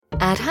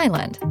At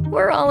Highland,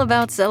 we're all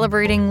about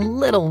celebrating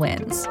little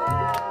wins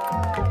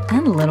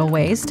and little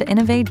ways to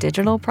innovate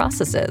digital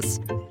processes.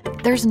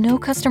 There's no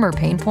customer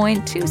pain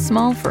point too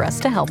small for us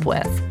to help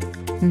with.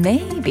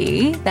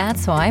 Maybe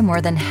that's why more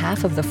than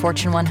half of the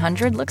Fortune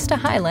 100 looks to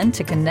Highland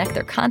to connect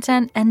their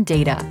content and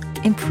data,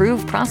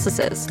 improve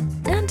processes,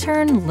 and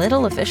turn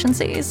little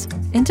efficiencies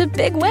into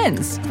big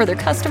wins for their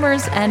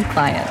customers and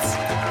clients.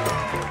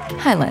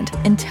 Highland,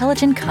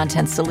 intelligent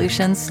content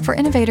solutions for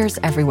innovators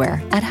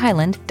everywhere at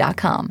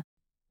highland.com.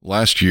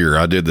 Last year,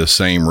 I did this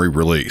same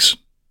re-release.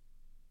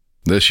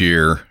 This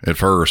year, at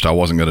first, I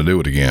wasn't going to do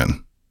it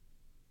again.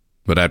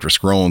 But after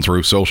scrolling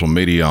through social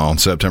media on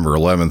September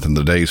 11th and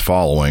the days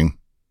following,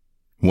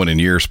 when in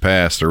years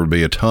past there would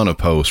be a ton of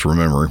posts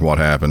remembering what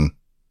happened,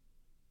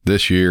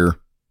 this year,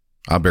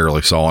 I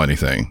barely saw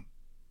anything.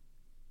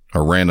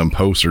 A random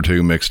post or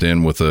two mixed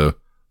in with a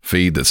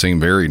feed that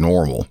seemed very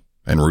normal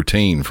and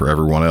routine for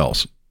everyone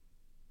else.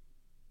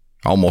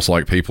 Almost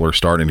like people are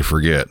starting to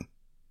forget.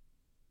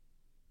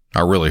 I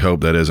really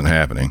hope that isn't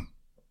happening.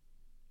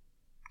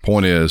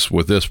 Point is,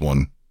 with this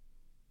one,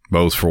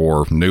 both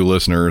for new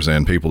listeners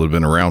and people that have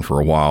been around for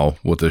a while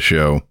with this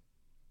show,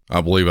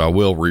 I believe I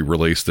will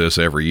re-release this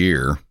every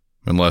year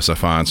unless I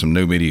find some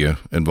new media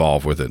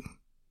involved with it.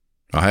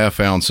 I have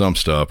found some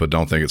stuff, but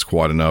don't think it's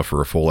quite enough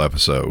for a full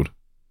episode.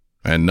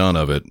 And none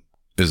of it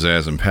is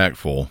as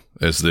impactful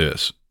as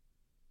this.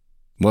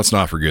 Let's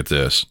not forget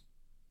this.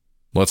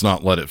 Let's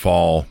not let it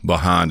fall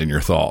behind in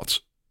your thoughts.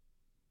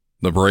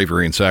 The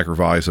bravery and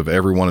sacrifice of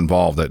everyone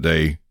involved that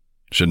day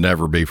should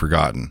never be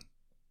forgotten.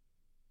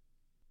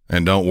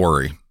 And don't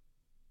worry,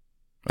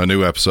 a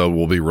new episode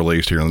will be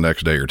released here in the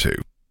next day or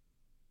two.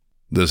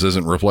 This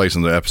isn't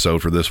replacing the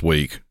episode for this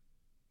week.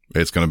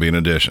 It's going to be an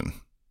addition.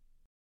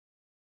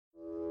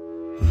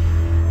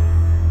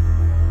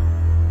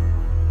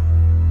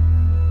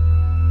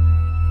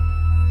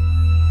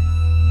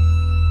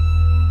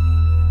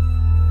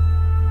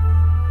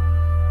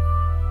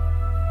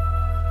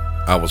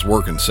 I was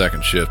working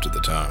second shift at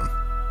the time.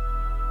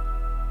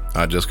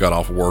 I just got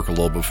off work a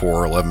little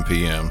before 11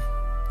 p.m.,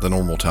 the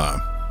normal time.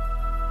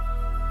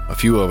 A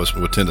few of us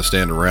would tend to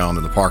stand around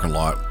in the parking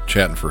lot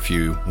chatting for a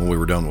few when we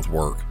were done with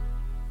work.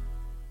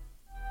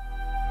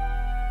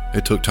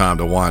 It took time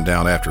to wind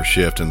down after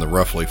shift in the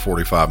roughly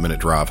 45-minute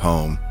drive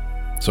home,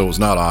 so it was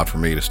not odd for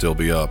me to still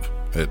be up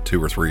at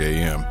 2 or 3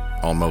 a.m.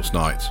 on most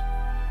nights.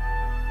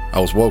 I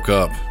was woke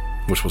up,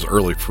 which was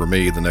early for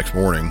me the next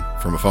morning,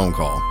 from a phone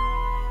call.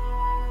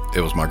 It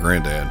was my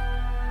granddad.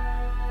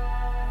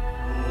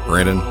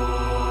 "Brandon,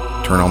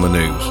 turn on the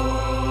news.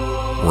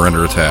 We're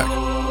under attack."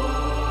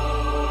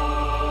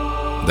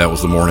 That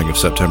was the morning of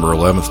September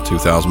 11th,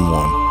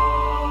 2001.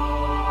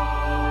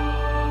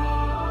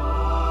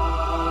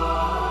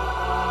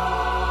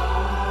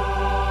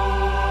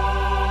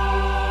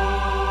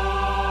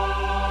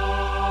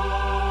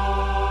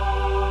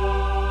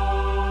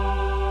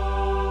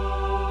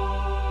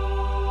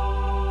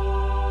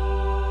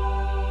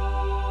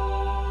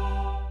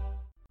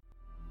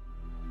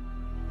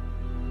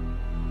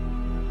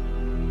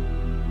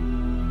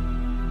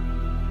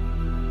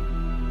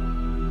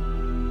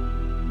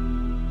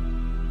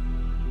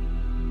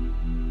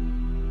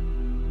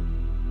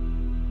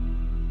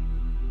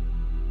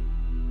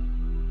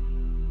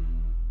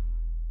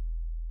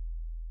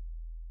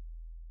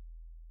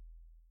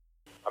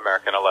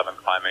 American 11,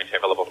 climb,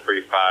 maintain level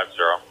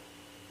 350.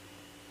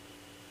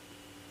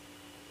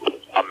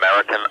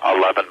 American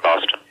 11,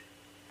 Boston.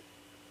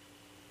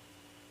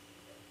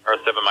 Earth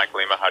 7, Mike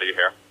Lima, how do you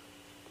hear?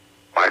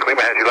 Mike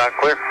Lima has you loud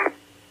and clear.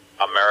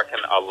 American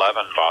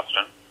 11,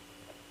 Boston.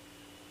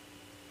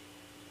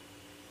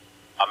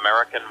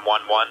 American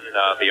 11,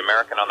 the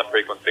American on the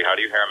frequency, how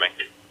do you hear me?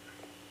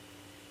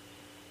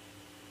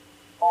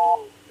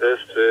 This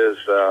is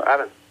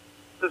Adam.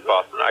 This is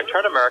Boston. I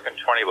turned American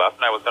 20 left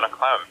and I was going to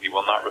climb him. He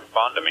will not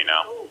respond to me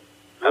now.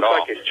 Looks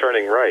like he's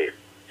turning right.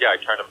 Yeah, I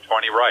turned him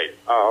 20 right.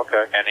 Oh,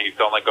 okay. And he's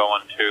only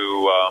going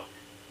to,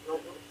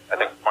 I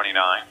think,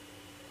 29.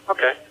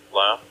 Okay.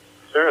 Hello?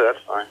 Sure,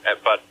 that's fine.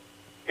 But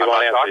You I'm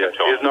want not to answer talking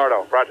to him. Here's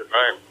Nardo. Roger.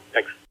 Right.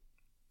 Thanks.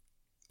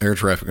 Air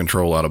traffic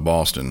control out of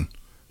Boston,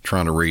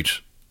 trying to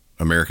reach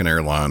American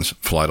Airlines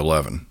Flight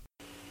 11.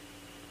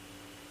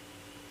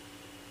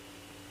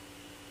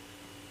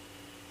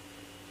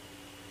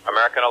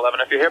 American 11,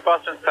 if you hear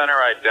Boston Center,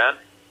 ident.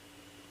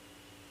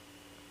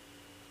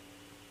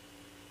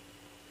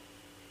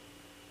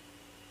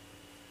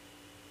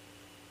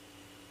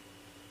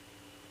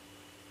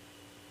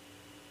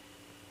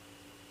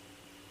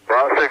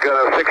 Boston,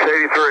 got a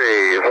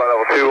 683, flight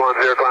level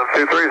 210, climb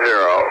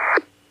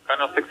 230.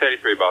 Final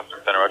 683, Boston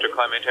Center, roger,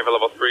 climb, maintain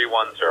level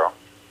 310.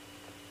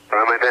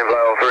 Climb, maintain flight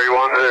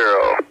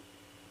level 310.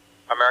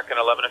 American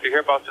 11, if you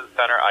hear Boston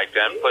Center,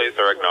 ident, please,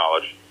 or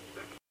acknowledge.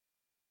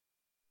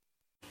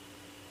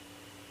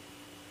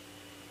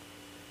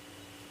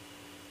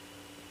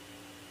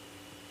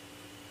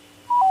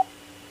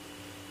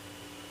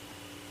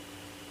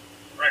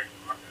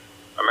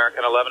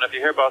 American 11, if you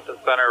hear Boston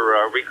Center,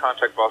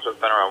 recontact Boston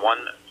Center on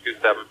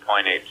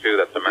 127.82.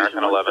 That's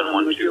American 11,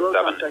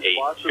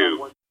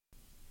 127.82.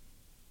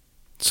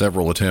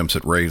 Several attempts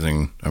at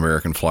raising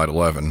American Flight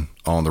 11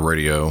 on the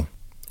radio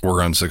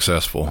were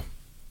unsuccessful.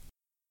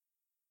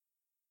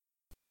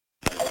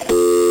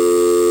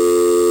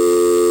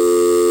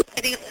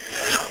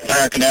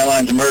 American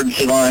Airlines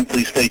emergency line,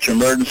 please state your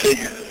emergency.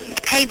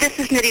 Hey, this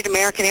is Nitty at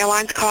American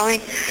Airlines calling.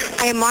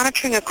 I am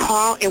monitoring a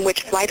call in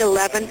which Flight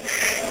 11,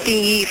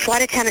 the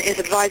flight attendant is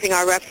advising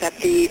our reps that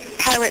the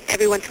pilot,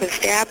 everyone's been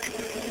stabbed.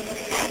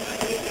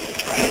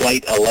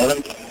 Flight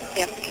 11?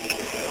 Yep.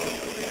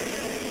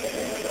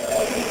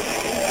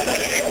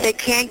 They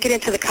can't get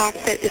into the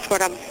cockpit is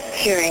what I'm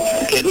hearing.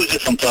 Okay, who's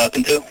this I'm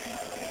talking to?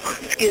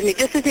 Excuse me,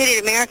 this is Nitty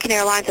at American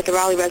Airlines at the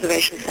Raleigh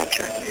Reservation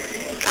Center.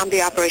 I'm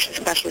the operations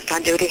specialist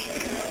on duty.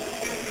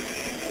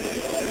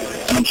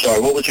 I'm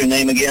sorry, what was your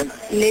name again?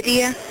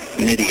 Nydia.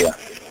 Nydia.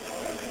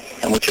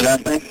 And what's your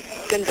last name?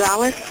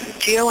 Gonzalez,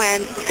 Gonzalez.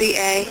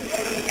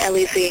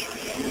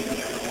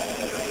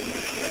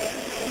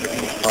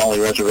 Raleigh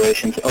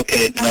Reservations.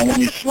 Okay, now I've got when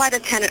you... the flight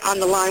attendant on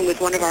the line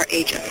with one of our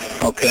agents.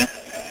 Okay.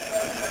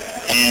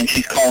 And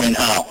she's calling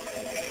how?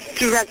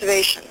 Through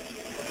reservation.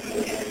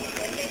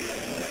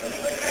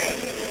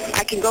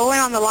 I can go in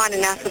on the line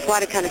and ask the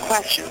flight attendant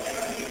questions.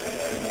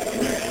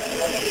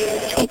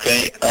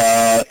 Okay,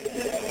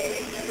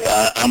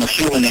 I'm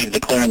assuming they've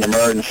declared an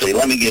emergency.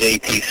 Let me get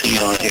ATC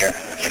on here.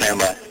 Stand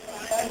by.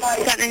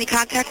 You got any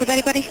contact with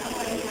anybody?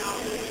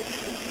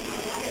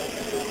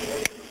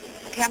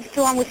 Okay, I'm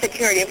still on with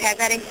security, okay,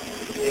 Betty?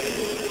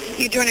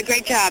 You're doing a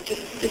great job.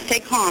 Just stay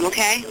calm,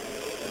 okay?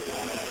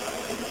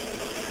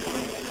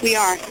 We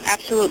are,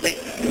 absolutely.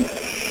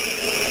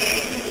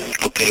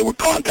 Okay, we're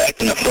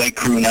contacting the flight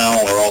crew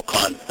now.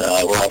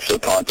 We're also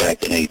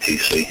contacting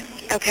ATC.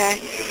 Okay.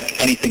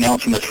 Anything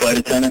else from this flight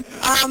attendant?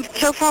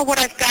 So far what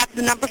I've got,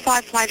 the number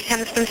 5 flight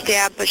attendant's been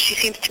stabbed, but she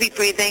seems to be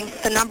breathing.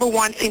 The number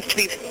 1 seems to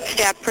be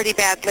stabbed pretty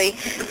badly,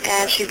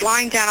 and she's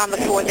lying down on the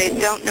floor. They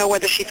don't know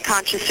whether she's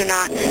conscious or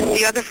not.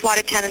 The other flight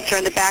attendants are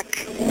in the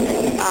back,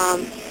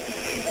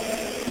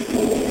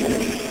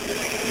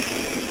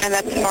 and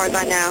that's as far as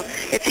I know.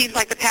 It seems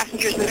like the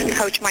passengers in the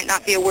coach might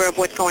not be aware of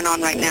what's going on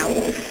right now.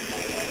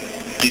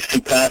 These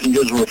 2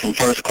 passengers were from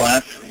first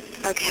class?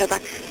 Okay, hold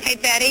on. Hey,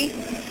 Betty?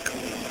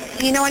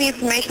 Do you know any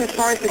information as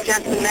far as the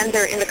gentlemen that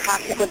are in the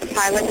cockpit with the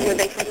pilot? Were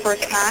they from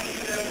first class?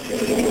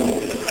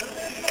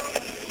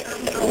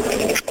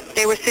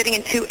 They were sitting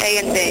in 2A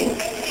and B.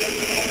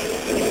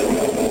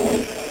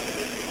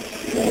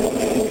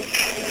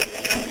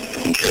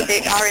 Okay.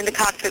 They are in the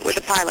cockpit with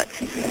the pilots.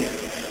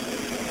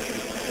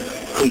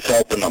 Who's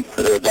helping them?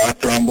 Is there a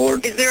doctor on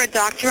board? Is there a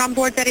doctor on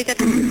board, Betty,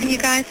 that's assisting you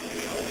guys?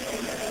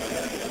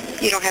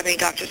 You don't have any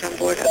doctors on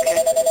board,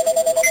 okay.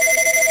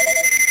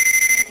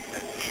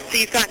 So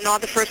you've gotten all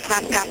the first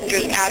class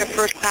passengers out of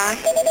first class?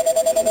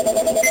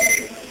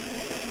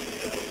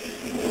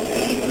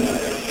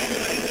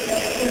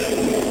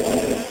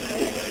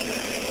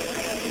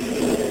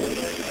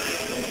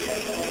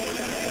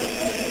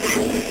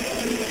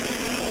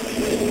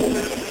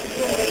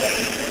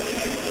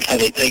 Have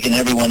they taken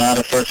everyone out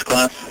of first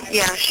class?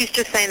 Yeah, she's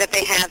just saying that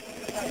they have.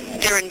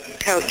 They're in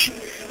coach.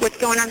 What's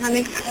going on,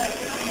 honey?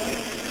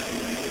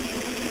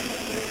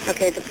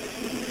 Okay, the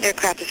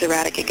aircraft is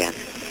erratic again.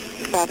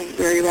 Bobbing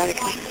very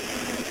erratically.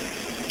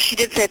 She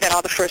did say that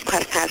all the first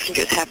class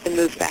passengers have been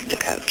moved back to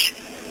coach.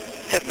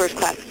 So first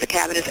class, the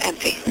cabin is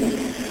empty.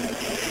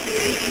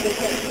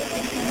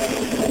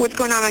 What's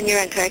going on your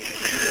end, Craig?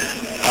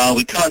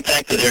 We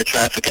contacted air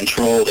traffic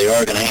control. They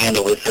are going to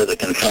handle this as a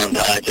confirmed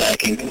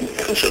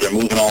hijacking, so they're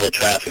moving all the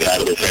traffic out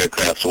of this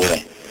aircraft's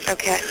way.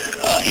 Okay.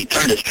 He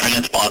turned his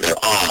transponder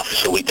off,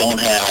 so we don't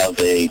have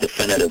a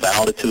definitive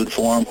altitude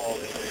for him.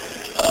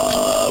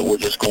 We're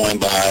just going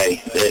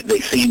by, they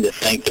seem to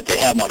think that they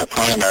have him on a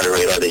primary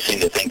radar. They seem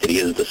to think that he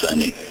is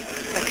descending.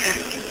 Okay.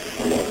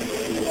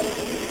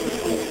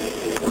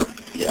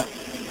 Yeah.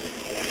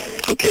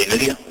 Okay,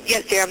 Lydia?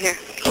 Yes, dear, I'm here.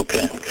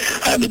 Okay.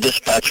 I have the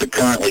dispatcher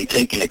currently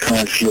taking the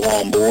current fuel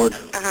on board,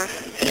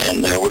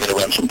 and we're going to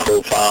run some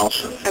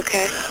profiles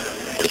Okay.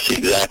 to see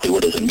exactly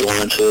what his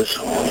endurance is.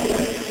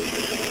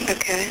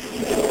 Okay.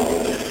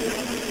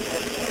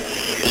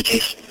 Did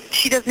you...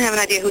 She doesn't have an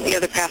idea who the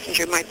other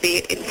passenger might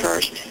be in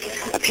first.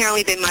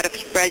 Apparently they might have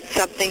spread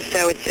something,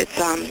 so they're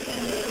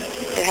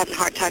having a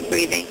hard time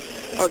breathing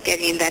or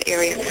getting in that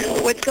area.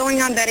 What's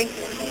going on, Betty?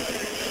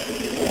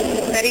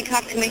 Betty,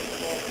 talk to me.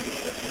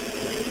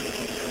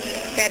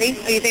 Betty,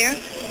 are you there?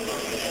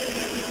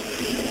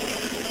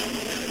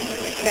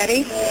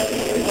 Betty?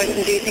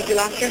 Do you think you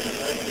lost her?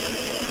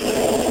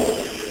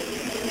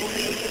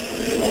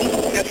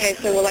 Okay,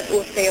 so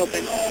we'll stay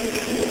open.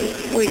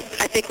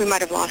 I think we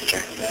might have lost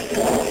her.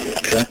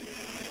 Okay.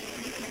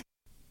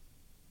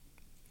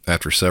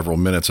 After several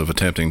minutes of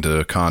attempting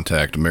to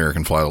contact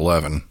American Flight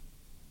 11,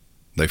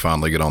 they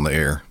finally get on the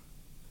air.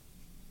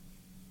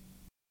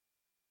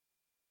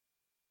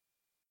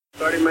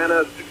 30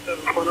 minutes,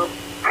 67.0.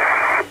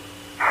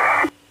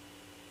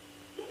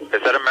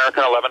 Is that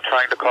American 11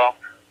 trying to call?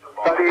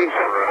 30.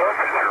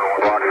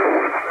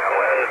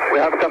 We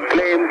have some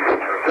planes.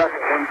 Just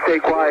stay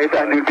quiet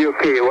and you'll be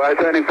okay. We're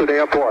turning to the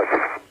airport.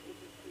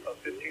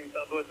 15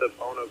 Southwest of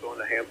Ono going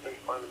to Hampton.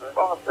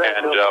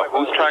 And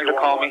who's trying to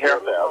call me here?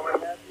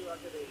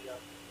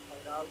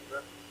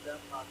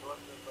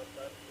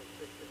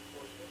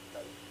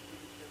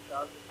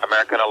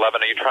 American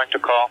 11, are you trying to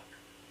call?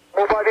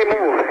 Nobody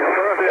move.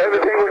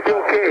 Everything will be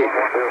okay.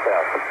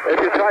 If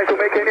you try to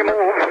make any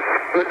move,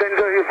 you'll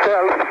injure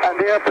yourself and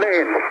the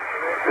airplane.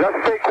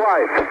 Just stay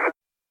quiet.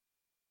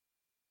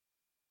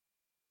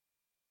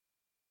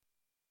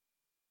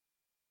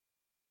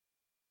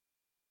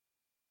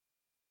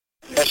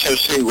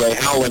 SOC, Ray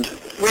Howland.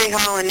 Ray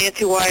Holland,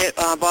 Nancy Wyatt,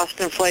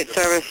 Boston Flight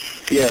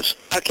Service. Yes.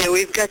 Okay,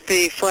 we've got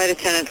the flight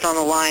attendants on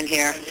the line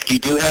here. You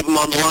do have them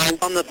on the line?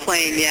 On the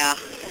plane, yeah.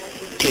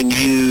 Can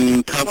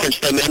you conference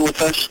them in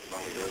with us?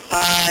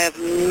 I have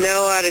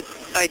no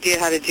idea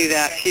how to do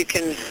that. If you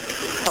can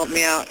help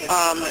me out.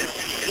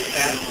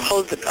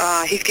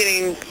 He's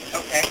getting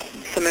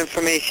some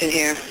information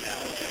here.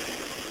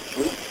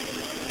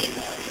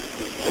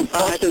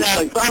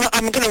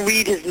 I'm going to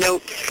read his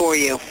notes for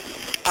you.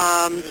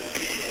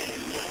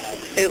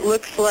 It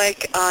looks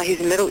like he's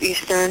Middle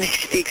Eastern.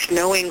 He speaks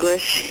no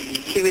English.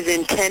 He was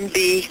in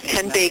 10B,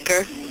 10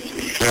 Baker,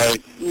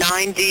 Right.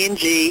 9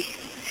 D&G.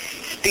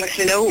 Speaks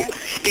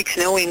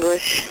no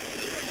English.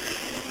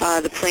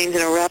 The plane's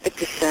in a rapid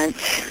descent.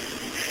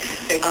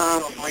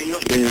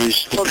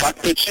 Is the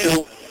cockpit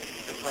still?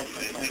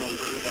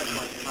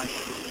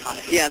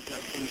 Yeah.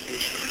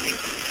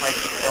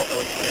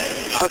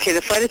 Okay,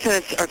 the flight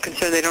attendants are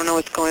concerned they don't know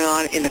what's going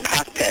on in the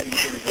cockpit.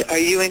 Are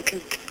you in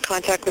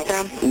contact with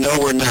them? No,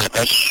 we're not.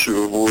 That's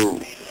true.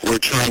 We're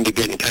trying to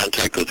get in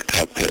contact with the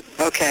cockpit.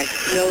 Okay.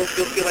 No,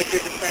 you'll feel like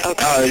you're just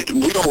okay.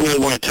 We don't really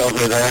want to tell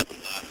her that.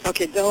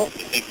 Okay, don't.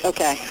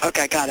 Okay,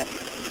 got it.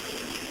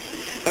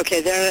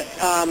 Okay,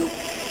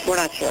 we're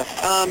not sure.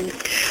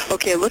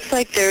 Okay, it looks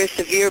like there is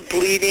severe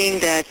bleeding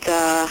that,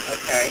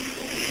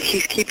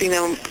 he's keeping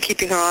her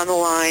on the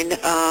line.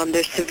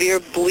 There's severe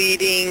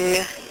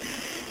bleeding.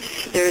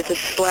 There's a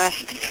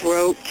slashed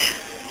throat.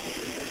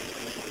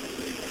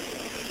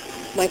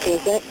 Michael,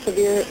 is that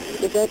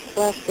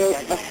slashed throat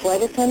a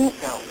flight attendant?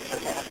 No.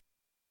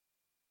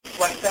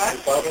 What's that?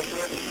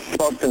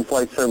 Boston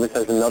Flight Service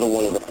has another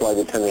one of the flight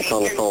attendants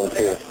on the phone,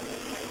 too.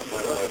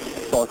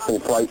 Boston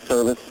Flight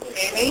Service.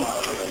 Amy?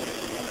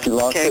 You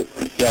lost it?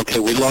 Yeah, okay,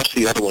 we lost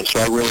the other one, so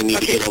I really need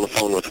to get on the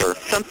phone with her.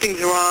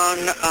 Something's wrong.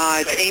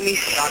 It's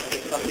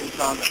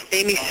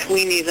Amy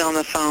Sweeney's on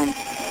the phone.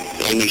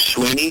 Amy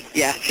Sweeney?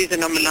 Yeah, she's the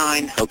number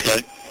 9.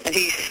 Okay. And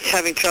he's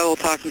having trouble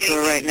talking to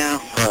her right now.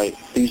 All right,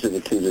 these are the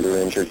two that are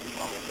injured.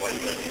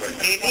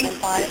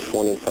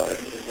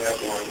 25.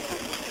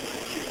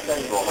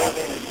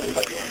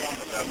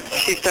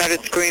 She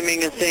started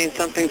screaming and saying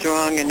something's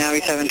wrong, and now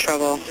he's having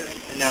trouble.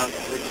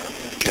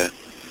 Okay.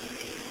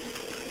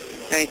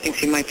 And he thinks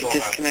he might be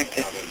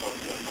disconnected.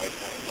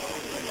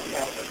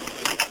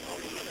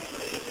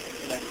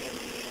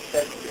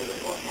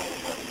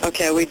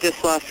 Okay, we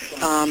just lost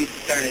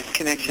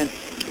connection.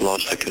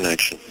 Lost the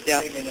connection.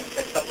 Yeah.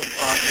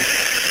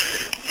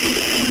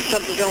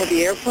 Something's wrong with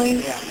the airplane?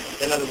 Yeah.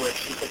 In other words,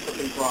 she said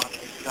something's wrong.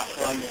 It's not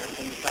flying the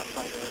airplane. It's not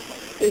flying the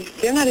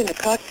airplane. They're not in the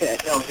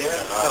cockpit. No, they're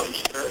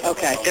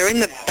Okay, they're in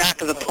the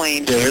back of the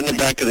plane. They're in the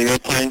back of the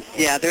airplane?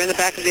 Yeah, they're in the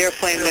back of the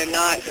airplane. They're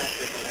not.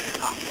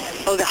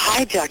 Oh, the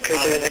hijackers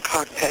are in the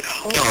cockpit.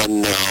 Oh,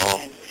 no.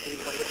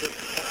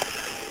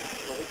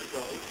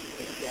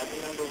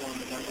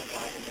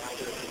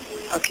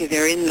 Okay,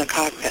 they're in the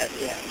cockpit.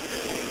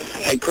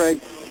 Hey,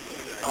 Craig.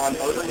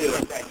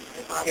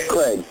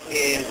 Craig.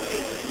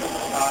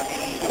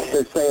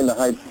 They're saying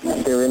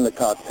they're in the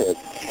cockpit.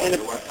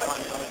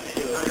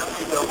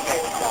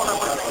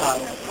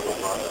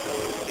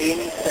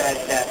 Amy said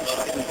that she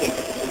didn't think it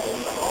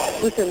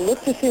was. Listen,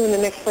 look to see when the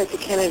next flight to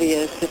Kennedy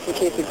is, just in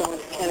case we're going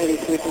to Kennedy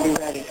so we can be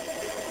ready.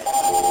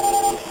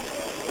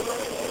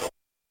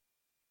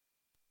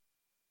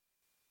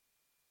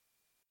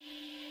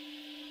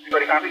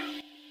 Anybody copy?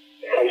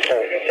 I'm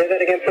sorry. Say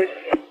that again, please.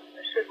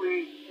 I said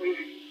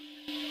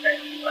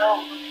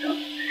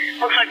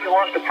looks like we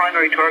lost the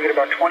primary target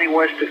about 20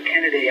 west of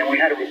Kennedy, and we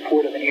had a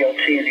report of an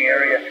ELT in the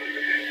area.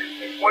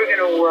 We're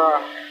going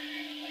to,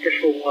 guess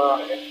we'll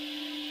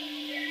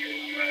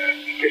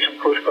get some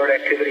Coast Guard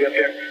activity up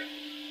there.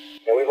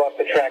 Yeah, we lost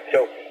the track,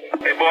 too.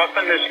 Hey,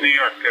 Boston, this is New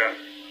York.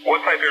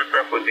 What type of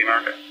aircraft was the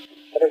American?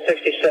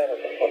 167.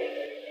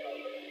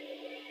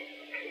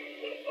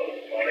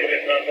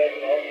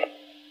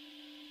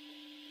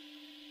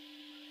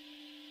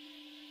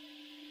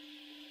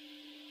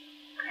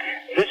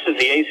 This is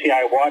the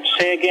ACI watch.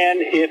 Say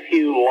again, if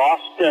you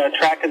lost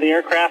track of the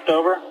aircraft,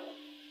 over?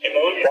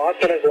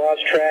 Boston has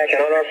lost track, and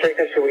on our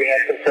frequency we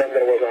have confirmed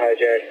that it was a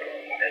hijack.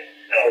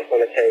 That's on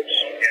the tapes.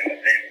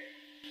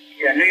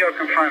 Yeah, New York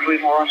confirms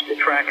we've lost the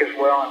track as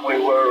well, and we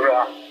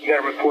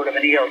got a report of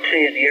an ELT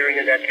in the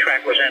area that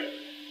track was in.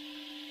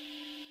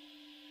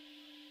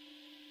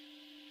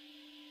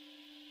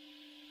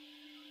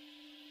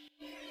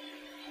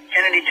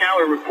 Kennedy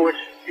Tower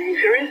reports Are you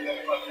serious?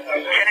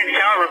 Kennedy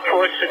Tower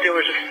reports that there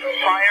was a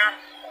fire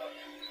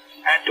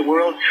at the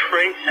World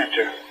Trade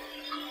Center.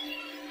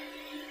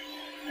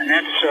 And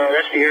that's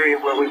the area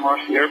where we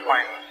lost the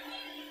airplane.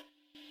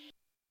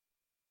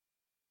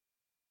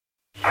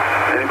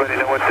 Anybody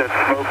know what that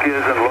smoke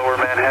is in Lower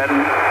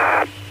Manhattan?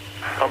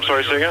 I'm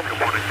sorry, say again? A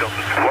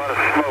lot of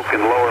smoke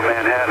in Lower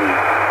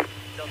Manhattan.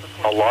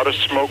 A lot of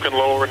smoke in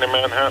Lower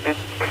Manhattan?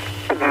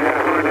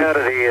 Coming out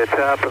of the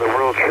top of the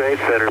World Trade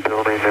Center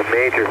building, a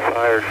major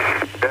fire.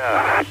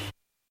 Yeah.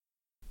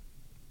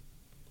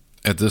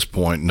 At this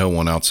point, no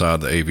one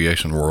outside the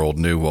aviation world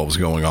knew what was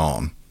going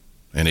on.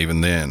 And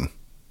even then,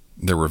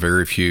 there were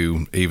very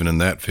few, even in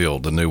that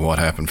field, that knew what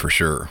happened for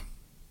sure.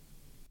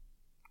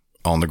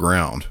 On the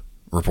ground,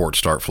 reports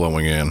start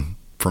flowing in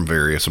from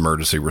various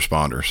emergency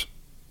responders.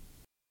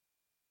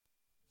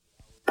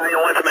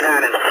 Battalion 1 to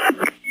Manhattan.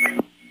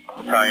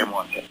 Battalion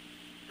 1.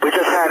 We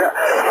just had a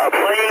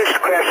plane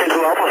crash into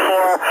Alpha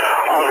 4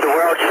 of the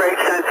World Trade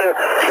Center,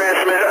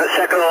 transmit a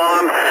second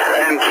alarm,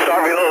 and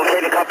start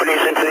relocating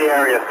companies into the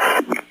area.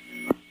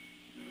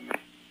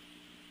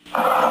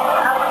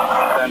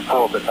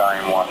 10-4,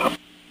 Battalion 1.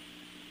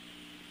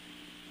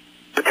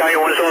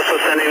 Battalion 1 is also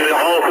sending the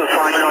whole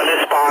confinement on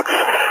this box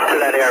to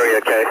that area,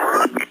 okay?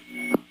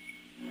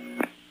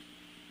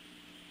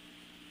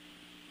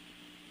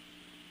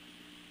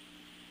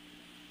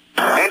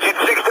 Engine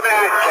 6 to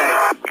Manhattan,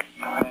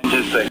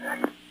 Engine 6.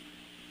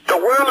 The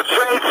World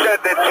Trade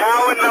Center,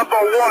 tower number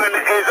 1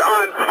 is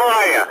on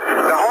fire.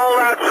 The whole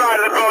outside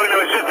of the building,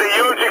 there was just a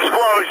huge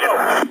explosion.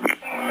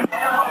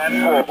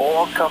 10-4,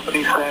 all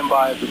companies stand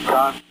by at this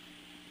time.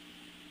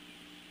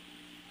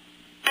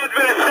 There's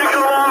been a second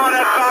alarm on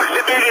that box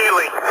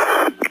immediately.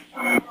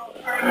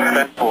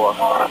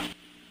 10-4.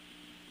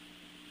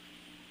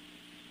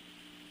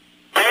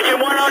 Engine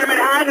 1 on to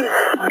Manhattan.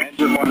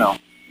 Engine 1-0.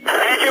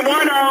 Engine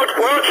 1 out,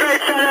 World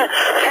Trade Center,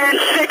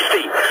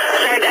 1060.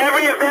 Send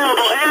every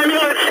available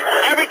ambulance,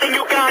 everything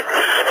you got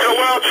to the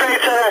World Trade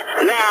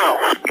Center now.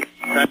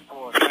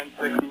 10-4,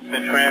 1060 has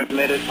been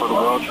transmitted for the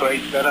World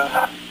Trade Center.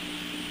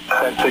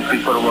 1060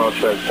 for the World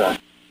Trade Center.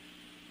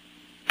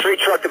 3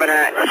 truck to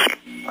Manhattan.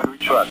 3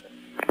 truck.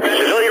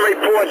 Civilian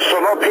reports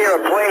from up here, a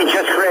plane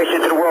just crashed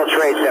into the World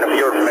Trade Center for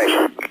your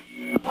information.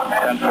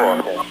 10-4,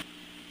 okay.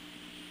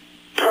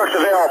 Trucks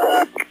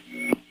available.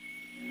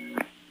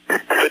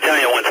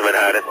 Battalion 1 to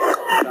Manhattan.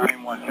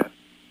 Battalion 1, okay.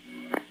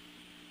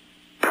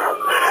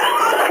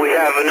 We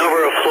have a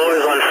number of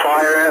floors on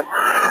fire.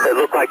 It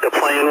looked like the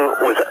plane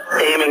was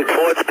aiming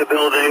towards the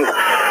building.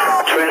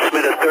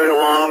 Transmit a third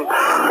alarm.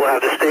 We'll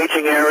have the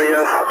staging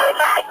area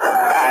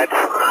at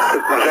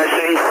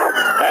Vesey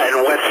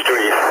and West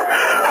Street.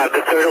 Have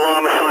the third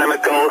alarm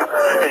assignment go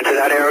into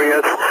that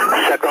area.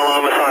 Second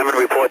alarm assignment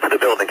report to the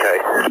building, K.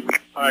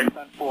 Alright,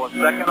 10-4.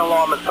 Second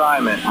alarm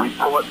assignment,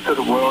 report to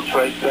the World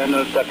Trade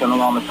Center. Second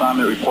alarm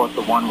assignment, report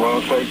to 1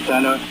 World Trade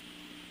Center.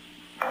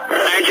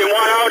 Engine 1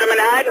 out to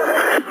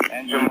Manhattan.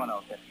 Engine 1,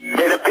 okay.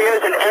 It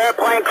appears an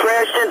airplane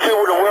crashed into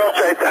the World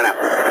Trade Center.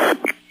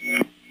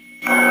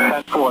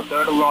 10-4.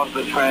 Third alarm's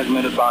been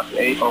transmitted box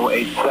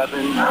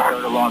 8087.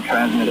 Third alarm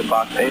transmitted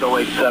box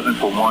 8087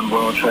 for 1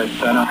 World Trade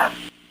Center.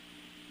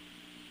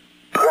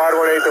 Squad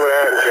 1-8 to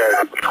Manhattan,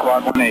 Chad.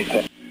 Squad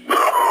 1-8.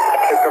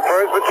 If the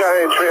 1st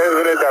Battalion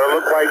transmitted that it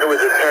looked like it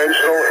was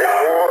intentional,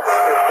 inform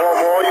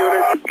all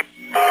units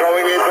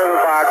going into the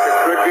box. It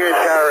could be a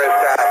terrorist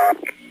attack.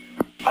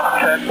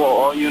 10-4.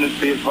 All units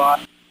be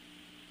advised.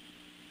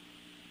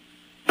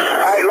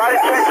 Alright, a lot of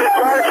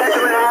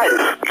attention, Manhattan.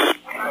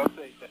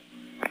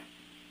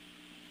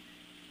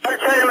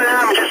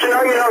 Manhattan, just so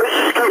you know, this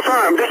is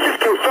confirmed. This is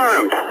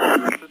confirmed.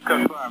 This is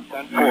confirmed.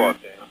 10-4,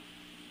 okay.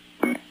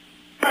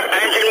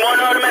 Engine 1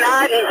 out of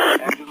Manhattan.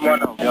 Engine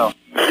 1, okay. Go.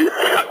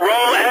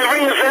 Roll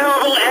every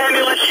available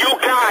ambulance you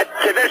got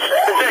to this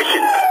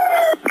position.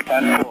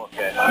 10-4,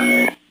 okay.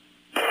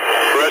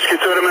 Rescue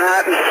 2 to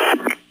Manhattan.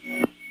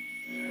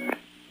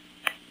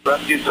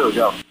 Rescue 2,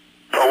 go.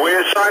 Are we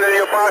assigned to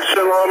your box in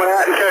Lower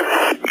Manhattan, Ken?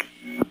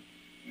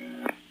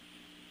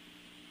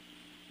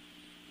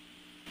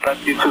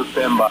 Rescue 2,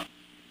 stand by.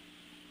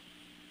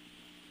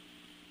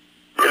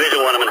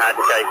 Division 1 of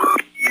Manhattan, K.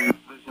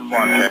 Division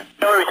 1, okay.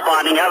 Still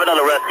responding. Have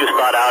another rescue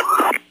start out.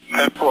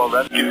 10-4.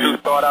 Rescue 2,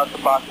 start out to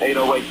box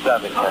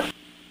 8087, okay.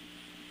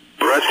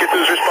 Rescue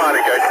 2's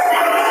responding, K.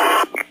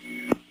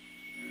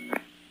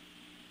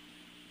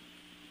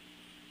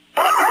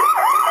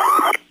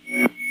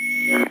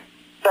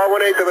 Squad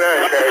 1-8 to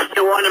Manhattan, Chad.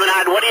 Division 1 to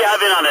Manhattan. What do you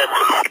have in on this?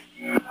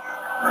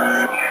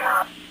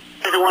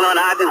 Division 1 to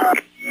Manhattan.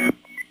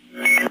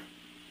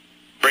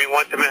 Bring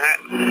 1 to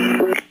Manhattan.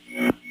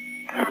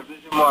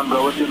 Division 1,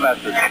 go with your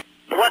message.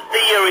 What's the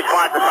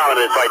response to some of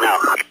this right now?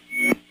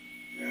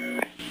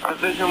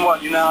 Division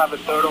 1, you now have a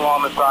third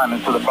alarm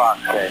assignment to the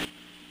box, okay.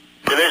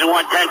 Division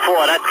 1,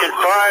 10-4, that's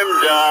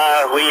confirmed.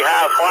 We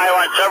have fire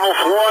on several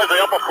floors,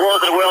 the upper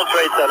floors of the World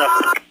Trade Center.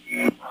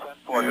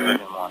 10-4,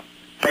 Division 1.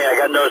 Hey, I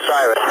got no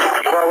siren.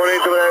 Squad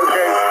 1-8 to Manhattan,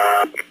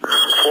 Chad.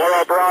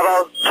 4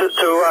 Bravo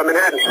to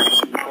Manhattan.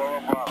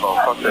 4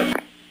 Bravo, okay.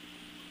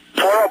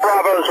 Toronto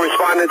Bravo's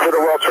responding to the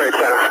World Trade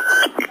Center.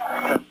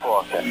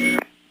 10-4, okay.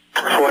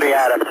 40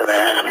 Adams to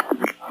man.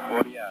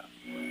 40 Adams.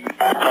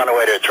 On the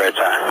way to the Trade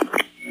Center.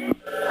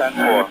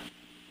 10-4.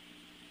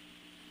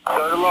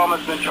 Third alarm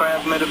has been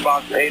transmitted,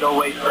 box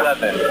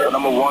 8087, to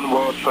number 1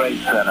 World Trade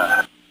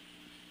Center.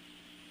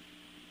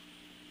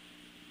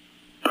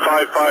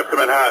 5-5 to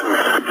Manhattan.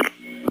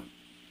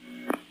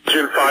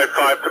 Engine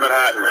 5-5 to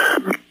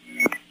Manhattan.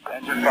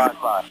 Engine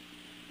 5-5.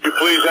 You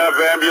please have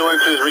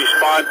ambulances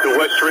respond to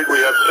West Street. We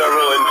have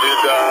several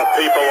injured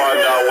people on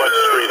West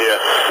Street here.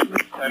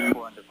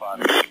 10-4 into 5.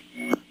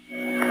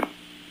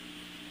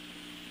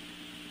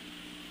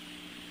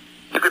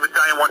 You give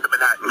Battalion 1 to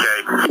Manhattan,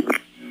 Jay.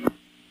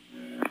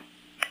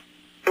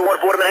 1-4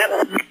 to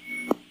Manhattan.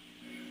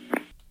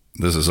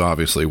 This is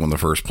obviously when the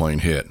first plane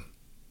hit.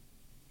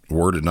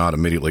 Word had not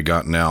immediately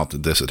gotten out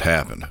that this had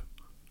happened.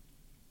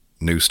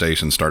 News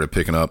stations started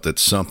picking up that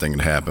something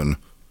had happened,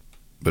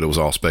 but it was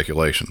all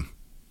speculation.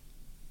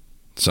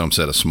 Some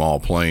said a small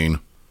plane,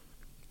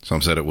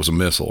 some said it was a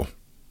missile,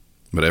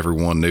 but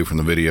everyone knew from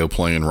the video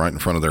playing right in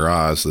front of their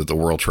eyes that the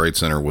World Trade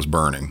Center was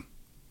burning.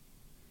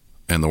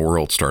 And the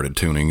world started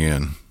tuning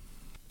in.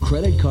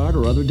 Credit card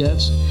or other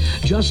debts?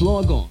 Just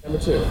log on. Number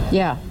 2.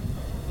 Yeah.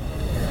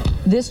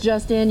 This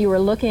just in, you were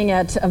looking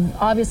at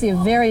obviously a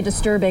very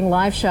disturbing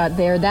live shot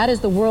there. That is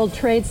the World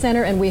Trade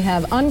Center, and we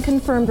have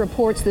unconfirmed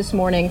reports this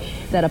morning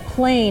that a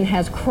plane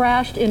has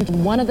crashed into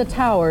one of the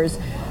towers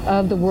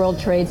of the World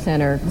Trade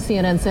Center. The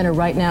CNN Center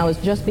right now is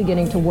just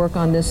beginning to work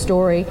on this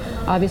story,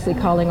 obviously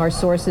calling our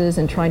sources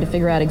and trying to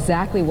figure out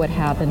exactly what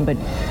happened, but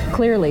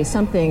clearly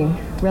something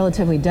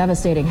relatively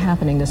devastating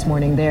happening this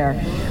morning there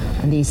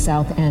on the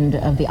south end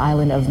of the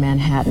island of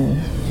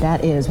Manhattan.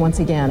 That is, once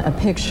again, a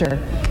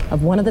picture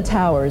of one of the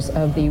towers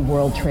of the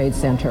World Trade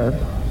Center.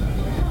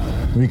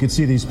 We can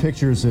see these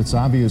pictures. It's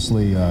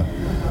obviously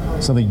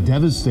something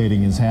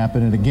devastating has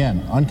happened. And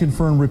again,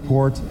 unconfirmed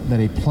report that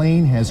a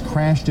plane has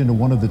crashed into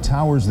one of the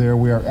towers there.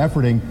 We are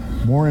efforting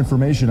more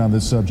information on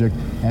this subject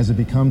as it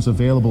becomes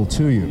available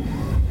to you.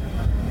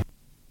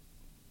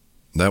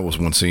 That was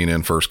when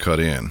CNN first cut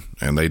in,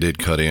 and they did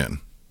cut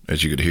in,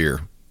 as you could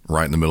hear,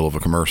 right in the middle of a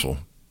commercial.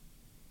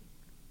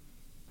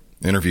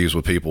 Interviews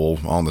with people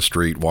on the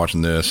street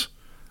watching this,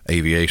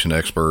 aviation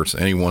experts,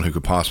 anyone who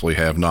could possibly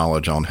have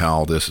knowledge on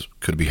how this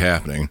could be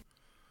happening,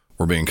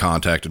 were being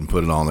contacted and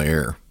put it on the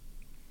air.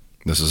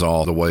 This is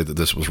all the way that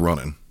this was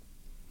running.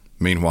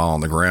 Meanwhile,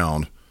 on the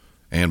ground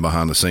and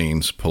behind the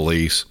scenes,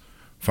 police,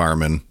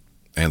 firemen,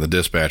 and the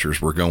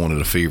dispatchers were going at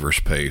a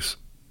feverish pace.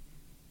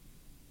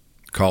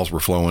 Calls were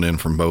flowing in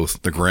from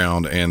both the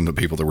ground and the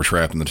people that were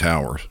trapped in the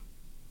towers.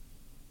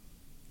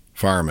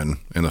 Firemen,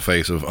 in the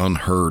face of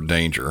unheard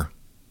danger,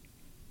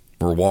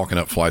 were walking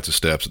up flights of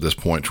steps at this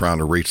point trying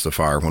to reach the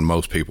fire when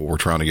most people were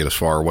trying to get as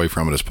far away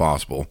from it as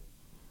possible.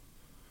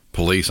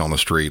 Police on the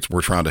streets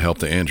were trying to help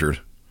the injured,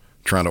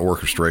 trying to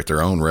orchestrate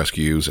their own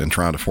rescues and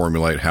trying to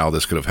formulate how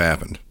this could have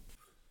happened.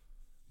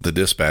 The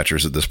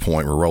dispatchers at this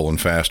point were rolling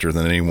faster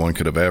than anyone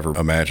could have ever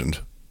imagined.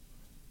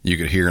 You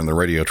could hear in the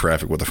radio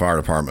traffic with the fire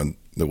department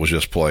that was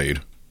just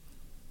played.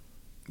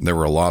 There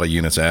were a lot of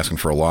units asking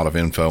for a lot of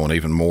info and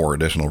even more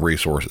additional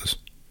resources.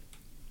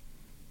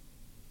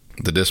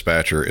 The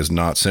dispatcher is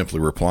not simply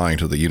replying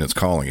to the units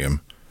calling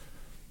him.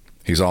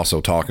 He's also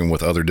talking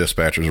with other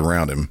dispatchers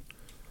around him,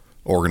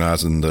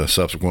 organizing the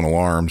subsequent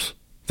alarms,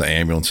 the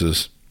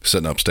ambulances,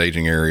 setting up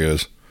staging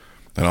areas,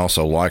 and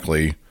also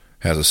likely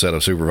has a set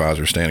of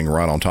supervisors standing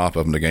right on top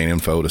of him to gain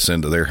info to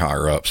send to their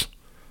higher-ups,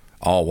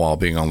 all while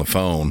being on the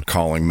phone,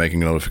 calling, making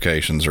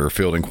notifications, or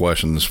fielding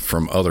questions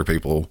from other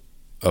people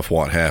of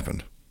what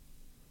happened.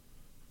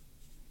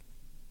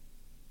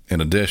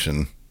 In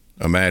addition,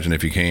 imagine,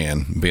 if you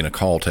can, being a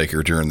call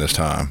taker during this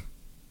time.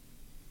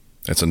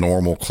 It's a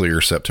normal, clear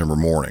September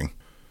morning.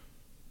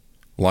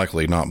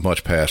 Likely not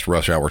much past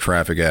rush hour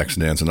traffic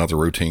accidents and other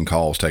routine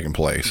calls taking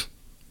place.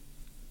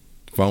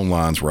 Phone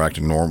lines were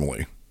acting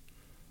normally.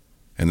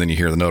 And then you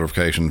hear the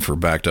notification for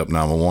backed up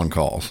 911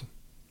 calls.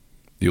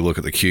 You look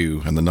at the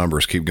queue and the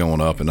numbers keep going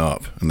up, and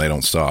they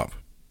don't stop.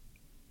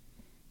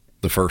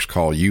 The first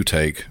call you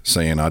take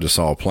saying, "I just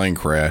saw a plane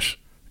crash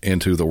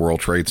into the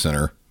World Trade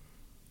Center,"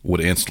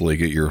 would instantly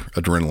get your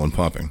adrenaline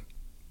pumping.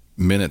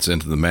 Minutes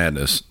into the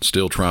madness,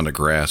 still trying to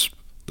grasp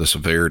the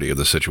severity of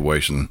the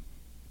situation,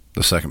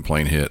 the second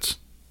plane hits.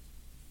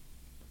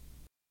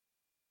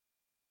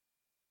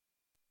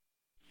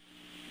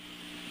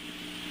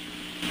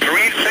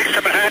 Marine 6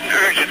 to Manhattan,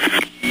 urgent.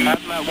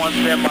 Hazmat 1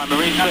 standby,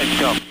 Marine 6,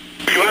 go.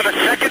 You have a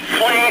second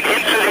plane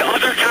into the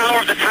other tower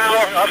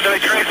of the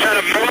Trade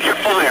Center, major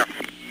fire.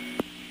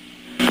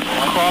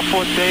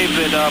 Crawford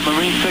David,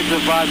 Marine 6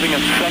 advising a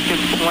second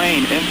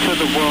plane into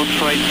the World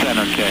Trade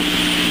Center, okay.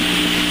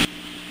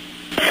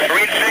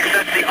 Marine 6,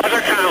 that's the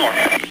other tower.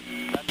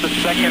 That's the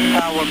second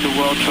tower of the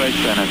World Trade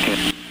Center,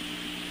 okay.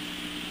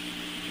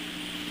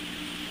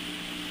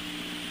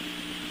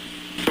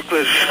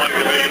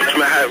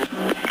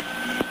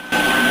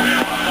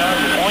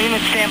 All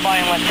units stand by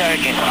and let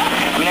Surrogate.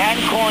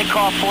 Manhattan calling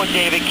car 4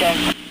 David,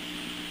 Ken.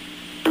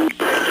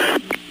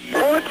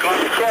 Car 4,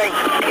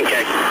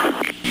 okay.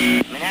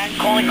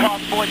 calling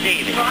car 4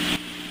 David.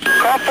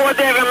 Car 4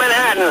 David,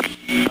 Manhattan.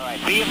 All right,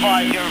 be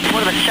advised, you're in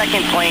front of a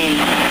second plane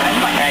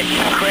that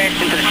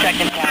crashed into the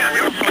second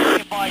tower.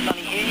 Be advised, on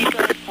the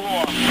 83rd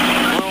floor,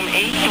 room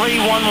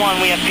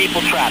 8311, we have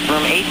people trapped.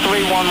 Room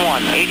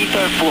 8311,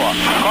 83rd floor.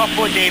 Car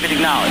 4 David,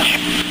 acknowledge.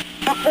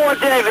 Car 4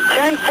 David,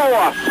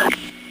 10-4.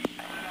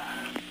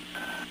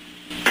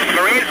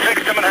 Marine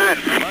 6 to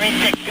Manhattan. Marine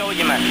 6, go with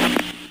your man.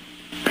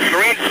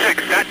 Marine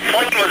 6, that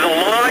plane was a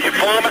large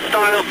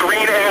bomber-style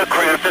green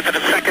aircraft into the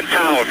second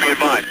tower, be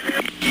advised.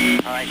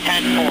 All right,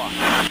 10-4.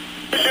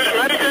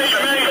 Mayday.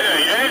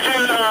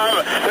 Engine, the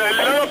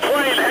little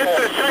plane hit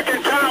the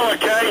second tower,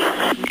 okay?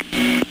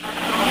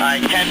 All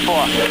right,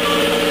 10-4.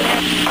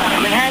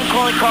 Manhattan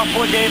calling car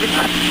 4 David.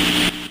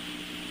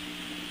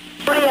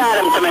 3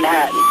 Adam to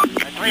Manhattan.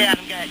 3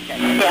 Adam, go ahead,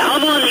 Jay. Yeah,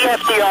 I'm on the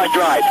FDR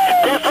drive.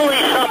 Definitely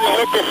something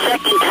hit the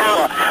second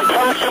tower.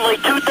 Approximately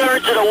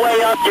 2/3 of the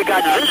way up. You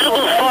got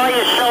visible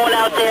fires showing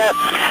out there.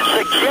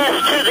 Suggest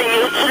to the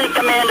incident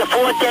commander,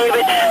 Fort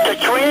David, to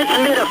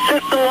transmit a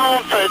 5th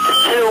alarm to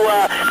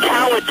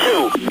Tower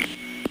 2.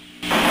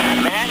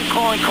 Manhattan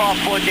calling call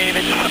 4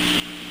 David.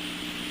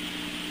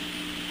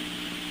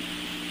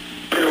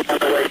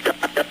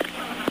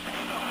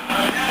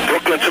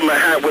 Brooklyn to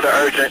Manhattan with an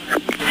urgent.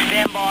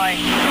 Stand by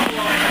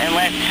and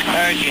let's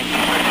urgent.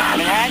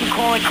 Manhattan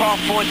calling call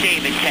 4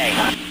 David, K.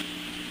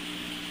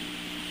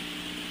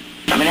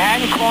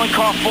 Manhattan calling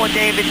call 4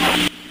 David.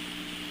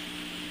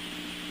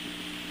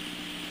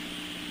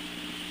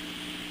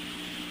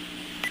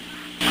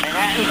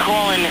 Manhattan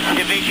calling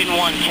Division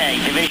 1K.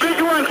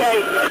 Division 1K.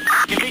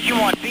 Division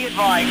 1, be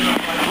advised.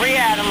 3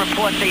 Adam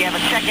reports they have a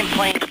second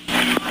plane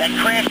that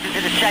crashed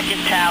into the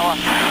second tower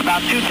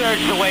about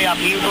 2/3 of the way up.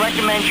 He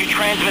recommends you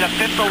transmit a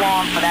 5th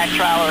alarm for that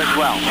trailer as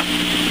well.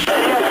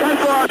 Yeah,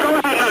 10-4, go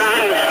ahead,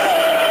 Manhattan.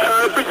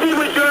 Proceed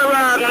with your,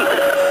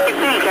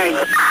 CK.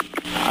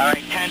 All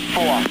right,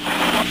 10-4.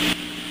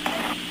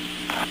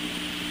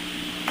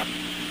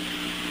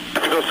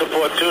 Tactical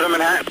support 2 to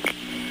Manhattan.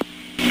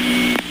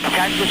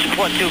 Tactical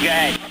support 2, go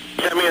ahead.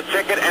 Send me a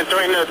ticket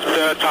entering the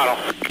tunnel.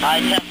 All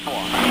right,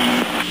 10-4.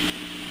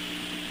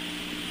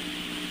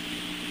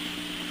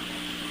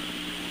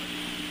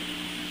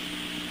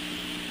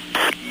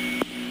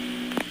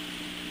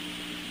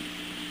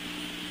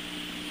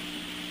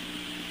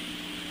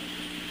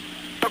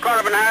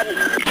 Manhattan.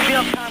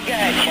 Field Tom, go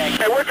ahead, check.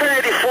 Hey, we're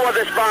 1084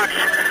 this box.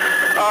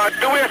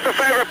 Do us a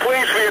favor,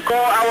 please, for your call.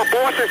 Our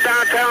boss is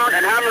downtown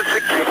and having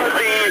secured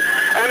the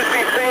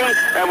MCC,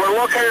 and we're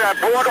located at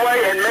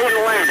Broadway and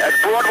Maiden Lane. At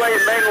Broadway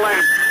and Maiden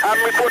Lane. Have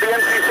them report the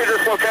MCC to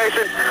this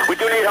location. We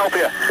do need help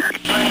here.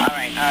 All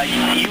right,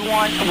 you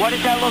want, what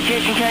is that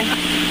location, Ken?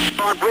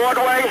 On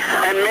Broadway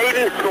and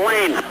Maiden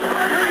Lane.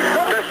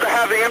 Just to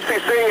have the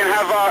MCC and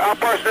have our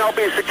personnel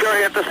be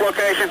security at this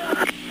location.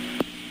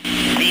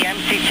 The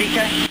MCC,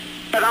 Ken?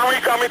 And I'm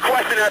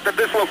requesting that at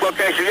this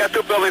location. You have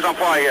 2 buildings on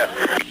fire here.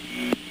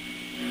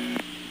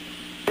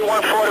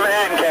 1-4 to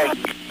Manhattan, K.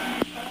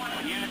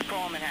 Units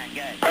call Manhattan,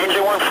 go ahead.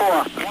 Engine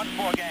 1-4.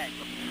 1-4, go ahead.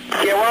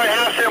 Yeah, we're at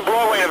House and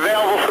Broadway,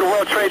 available for the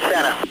World Trade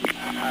Center.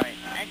 All right.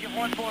 Engine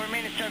 1-4,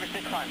 remain in service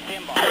this time.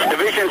 Stand by.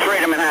 Division 3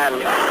 to Manhattan.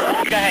 Go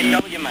ahead, go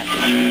with your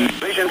message.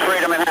 Division 3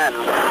 to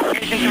Manhattan.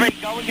 Division 3,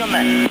 go with your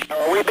message.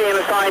 Are we being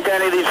assigned to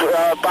any of these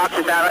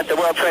boxes down at the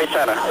World Trade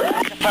Center?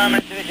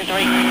 Affirmative, Division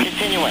 3,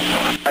 continuing.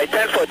 All right,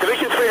 10-4,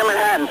 Division 3 to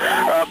Manhattan.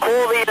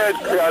 Call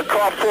the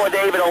car 4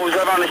 David, who's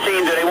right on the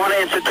scene. Do they want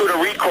to institute a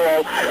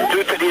recall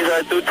due to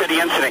the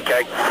incident,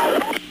 okay?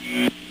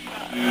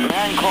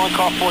 Manhattan calling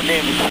car 4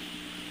 David.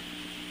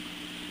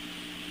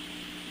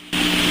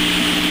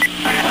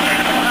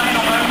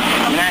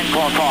 Manhattan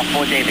calling car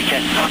 4 David,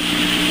 check.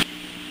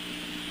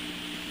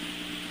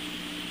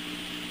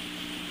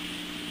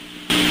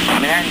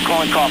 Manhattan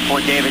calling car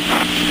 4 David.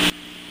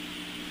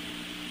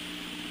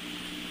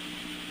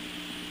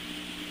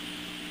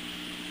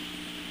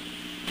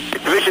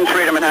 Division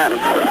 3 to Manhattan.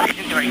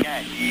 Division 3, go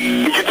ahead.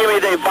 Did you give me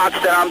the box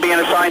that I'm being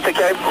assigned to,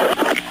 Kay?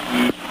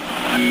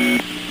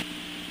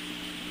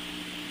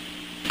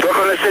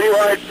 Brooklyn to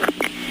Citywide.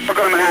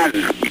 Brooklyn to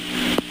Manhattan.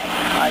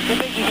 Alright,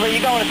 Division 3,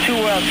 you're going to 2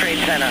 World Trade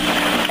Center.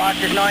 Box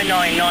is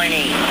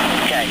 9998.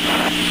 Okay.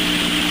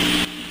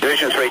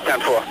 Division 3,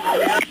 10-4.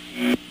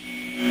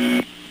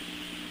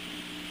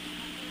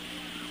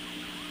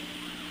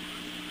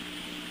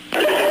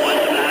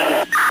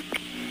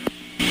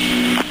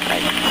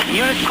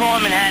 Units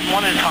calling Manhattan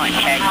one at a time,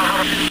 okay?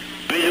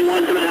 Division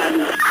 1 to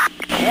Manhattan.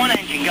 One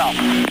engine, go.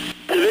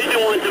 Division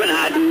 1 to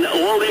Manhattan.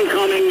 All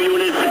incoming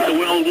units to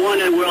World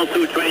 1 and World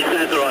 2 Trade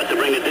Center are to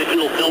bring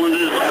additional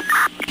cylinders.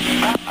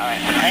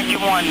 Alright,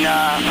 engine 1,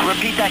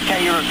 repeat that,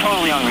 K, you're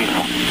totally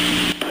unreadable.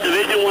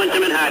 Division 1 to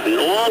Manhattan.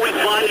 All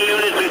responding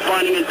units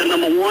responding into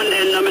number 1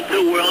 and number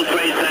 2 World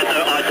Trade Center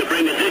are to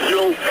bring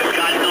additional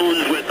Scott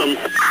cylinders with them.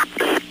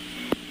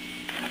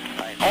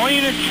 All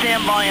units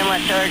stand by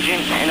unless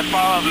urgent in the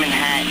borough of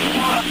Manhattan.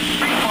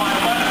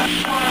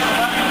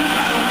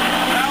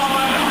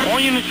 All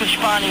units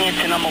responding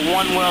into number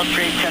 1 World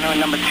Trade Center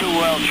and number 2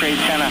 World Trade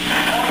Center.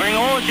 Bring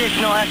all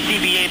additional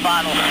SCBA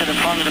bottles to the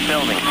front of the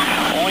building.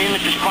 All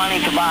units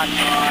responding to box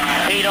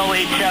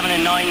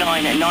 8087 and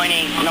 99 and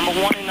 98. Number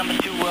 1 and number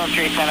 2 World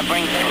Trade Center.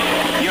 Bring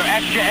your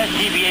extra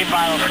SCBA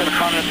bottles to the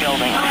front of the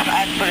building.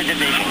 As per the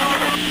division.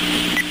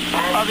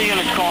 Other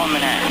units call in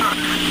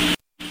Manhattan.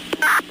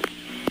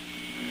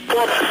 4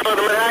 for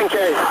the Manhattan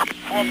case.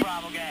 4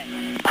 Bravo gang.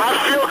 House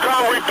Field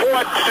Call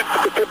report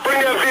to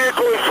bring their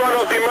vehicle in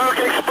front of the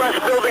American Express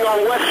building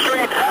on West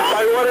Street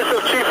by orders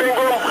of Chief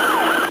Ingram.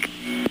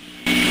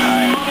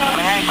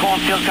 Manhattan call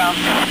Field Call.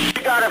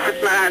 You got it,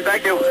 Manhattan.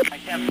 Thank you.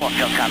 10-4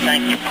 Field Call.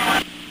 Thank you.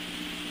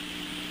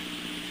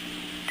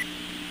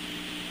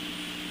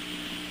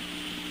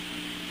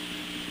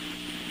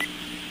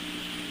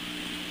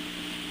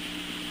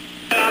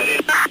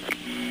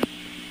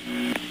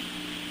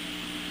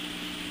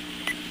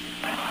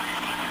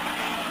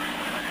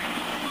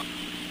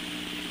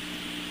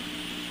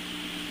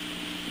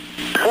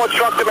 Ford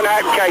truck to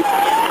Manhattan, Kate.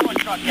 Ford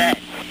truck, Kate.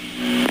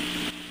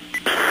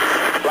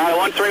 Line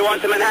 131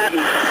 to Manhattan.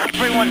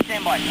 131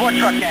 standby. Ford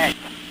truck, Kate.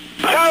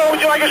 Tower,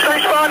 would you like us to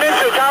respond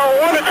into Tower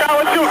 1 or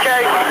Tower 2,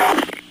 Kate?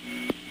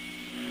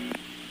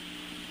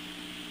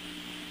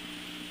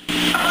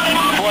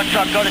 Ford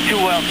truck, go to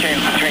 2 World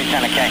Trade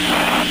Center, Kate.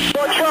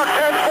 Ford truck,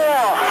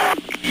 10-4.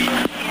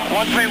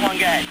 131,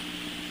 Kate.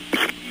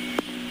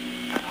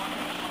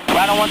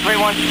 Right on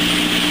 131.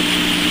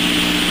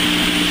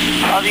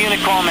 Other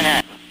unit call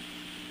Manhattan.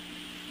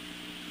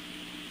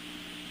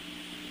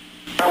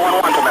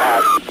 1-1 to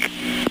Manhattan.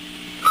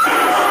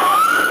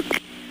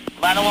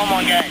 Ladder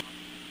 1-1, Gate.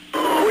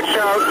 Which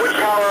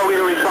tower are we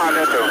to respond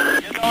into?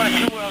 You're going to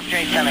 2 World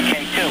Trade Center,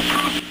 K2.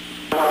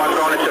 1-1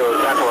 going to 2,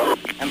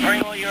 10-4. And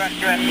bring all your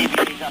extra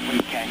SCBAs up with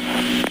you, K.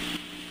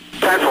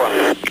 10-4.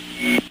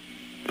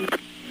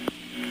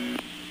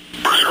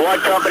 Squad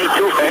company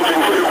 2,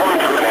 engine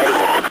 2-1 to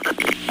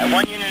Manhattan. At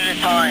 1 unit at a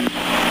time.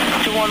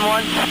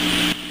 2-1-1.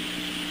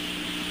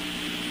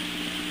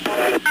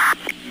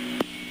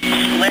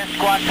 Last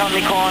squad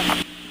company calling.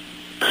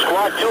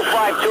 Squad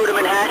 252 to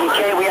Manhattan,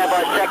 K. We have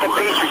our second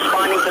piece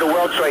responding to the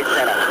World Trade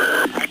Center.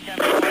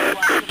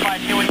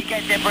 Squad 252, when you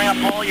get there, bring up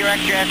all your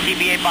extra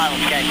SCBA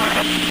bottles, K.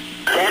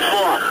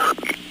 10-4.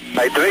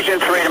 Division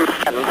 3 to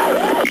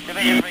Manhattan.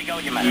 Division 3, go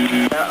with your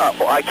man.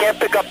 I can't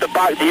pick up the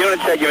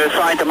units that you've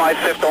assigned to my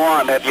 5th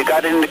alarm. Have you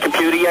got it in the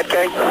computer yet,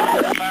 K?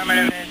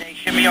 Affirmative, they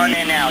should be on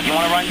there now. Do you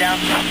want to run down?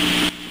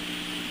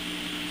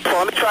 So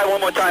let me try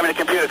one more time in the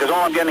computer, because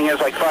all I'm getting is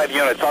like 5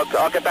 units.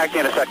 I'll get back to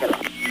you in a second.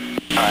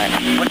 Alright.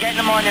 We're getting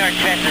them on there as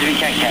fast as we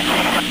can, K.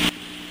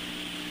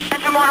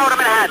 Engine 1-0 to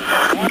Manhattan.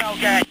 1-0,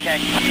 go ahead, K.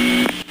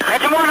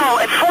 Engine 1-0,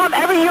 inform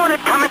every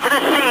unit coming to the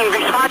scene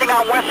responding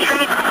on West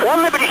Street or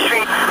Liberty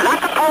Street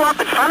not to pull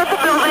up in front of the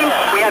building.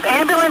 We have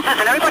ambulances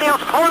and everybody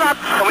else pulling up,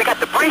 and we got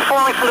debris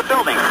falling from the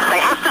building. They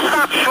have to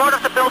stop short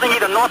of the building,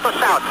 either north or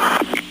south.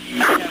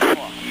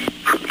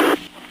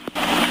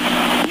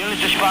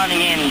 Units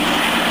responding in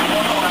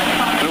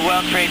to the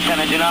World Trade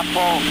Center. Do not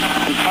pull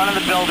in front of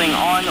the building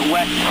on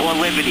West or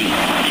Liberty.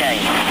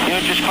 Okay.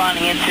 Units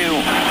responding into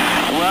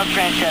the World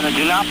Trade Center.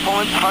 Do not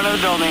pull in front of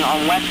the building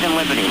on West and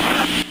Liberty.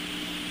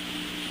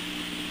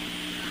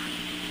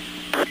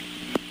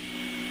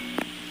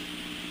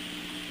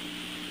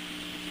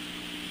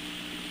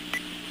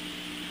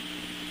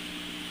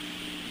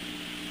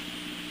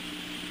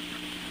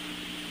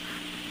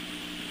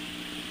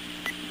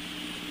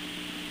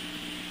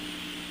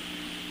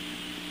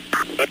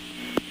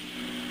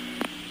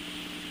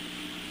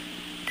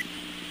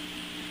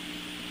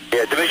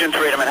 Yeah, Division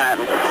 3 to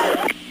Manhattan.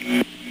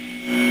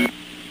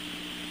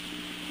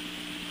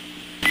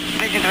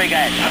 Division 3,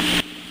 guys.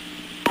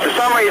 The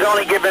summary is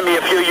only giving me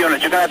a few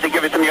units. You're going to have to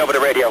give it to me over the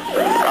radio.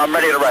 I'm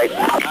ready to write.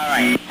 All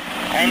right.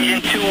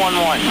 Engine 211.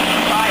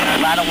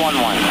 Ladder 11.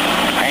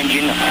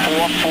 Engine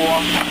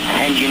 44.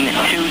 Engine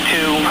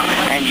 22.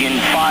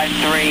 Engine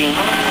 53.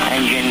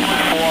 Engine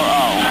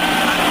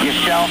 40.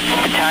 Yourself,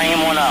 Battalion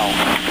 10.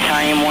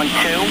 Battalion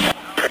 12.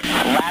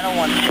 Ladder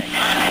 16.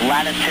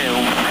 Ladder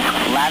 2.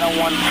 Ladder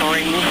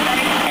 13.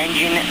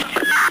 Engine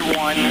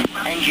 21.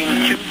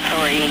 Engine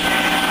 23.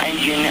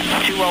 Engine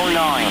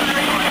 209.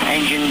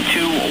 Engine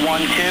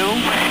 212.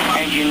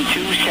 Engine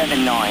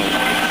 279.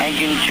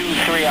 Engine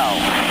 230.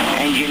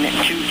 Engine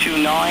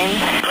 229.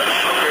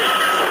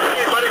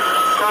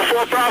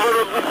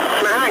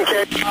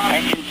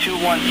 Engine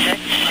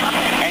 216.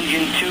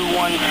 Engine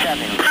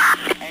 217.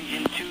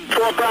 Engine 2...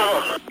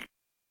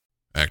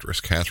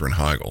 Actress Katherine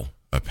Heigl,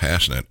 a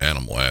passionate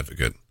animal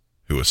advocate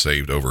who has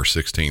saved over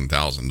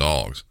 16,000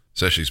 dogs,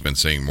 says she's been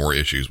seeing more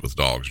issues with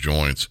dogs'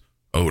 joints,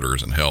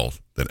 odors, and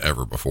health than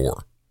ever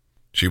before.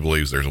 She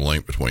believes there's a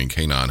link between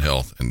canine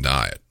health and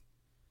diet.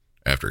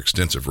 After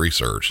extensive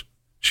research,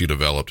 she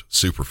developed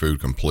Superfood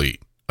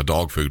Complete, a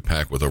dog food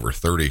pack with over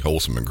 30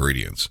 wholesome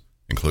ingredients,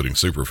 including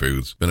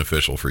superfoods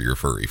beneficial for your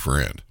furry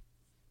friend.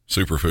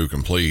 Superfood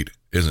Complete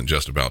isn't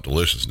just about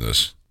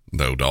deliciousness,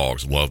 though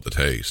dogs love the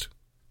taste.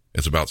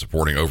 It's about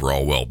supporting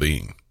overall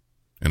well-being.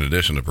 In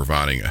addition to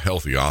providing a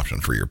healthy option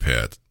for your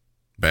pet,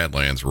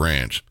 Badlands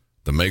Ranch,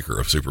 the maker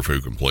of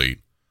Superfood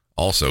Complete,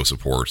 also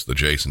supports the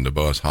Jason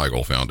DeBus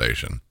Heigl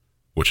Foundation,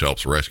 which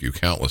helps rescue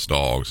countless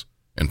dogs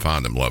and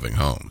find them loving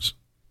homes.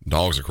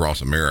 Dogs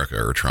across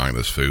America are trying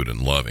this food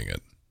and loving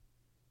it.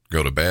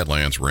 Go to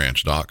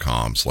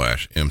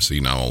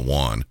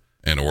badlandsranch.com/MC901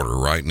 and order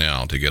right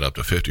now to get up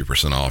to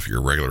 50% off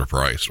your regular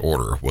priced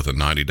order with a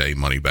 90-day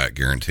money-back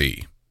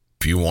guarantee.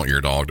 If you want your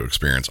dog to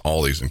experience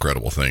all these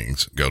incredible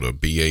things, go to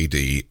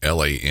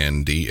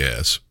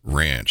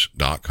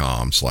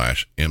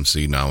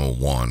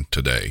badlandsranch.com/MC901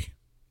 today.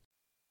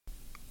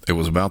 It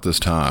was about this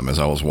time, as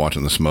I was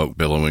watching the smoke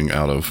billowing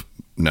out of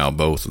now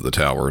both of the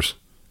towers,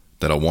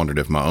 that I wondered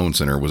if my own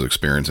center was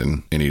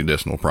experiencing any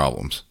additional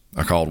problems.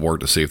 I called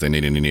work to see if they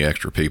needed any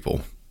extra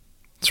people.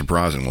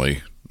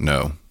 Surprisingly,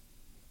 no.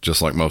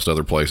 Just like most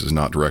other places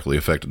not directly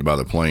affected by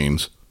the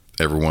planes,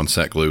 everyone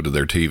sat glued to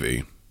their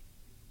TV,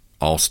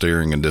 all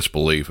staring in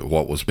disbelief at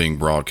what was being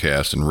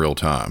broadcast in real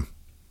time,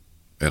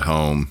 at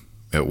home,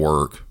 at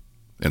work,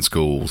 in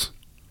schools.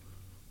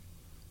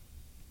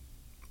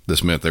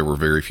 This meant there were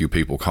very few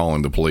people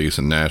calling the police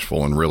in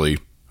Nashville and really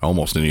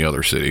almost any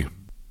other city.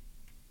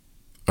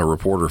 A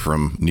reporter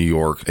from New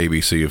York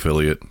ABC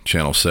affiliate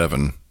Channel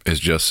 7 is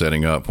just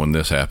setting up when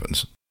this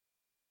happens.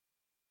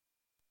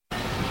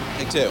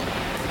 Take two.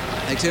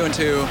 Take two and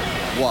 2,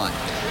 1.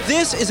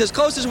 This is as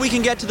close as we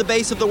can get to the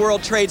base of the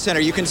World Trade Center.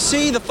 You can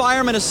see the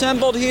firemen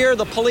assembled here,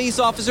 the police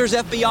officers,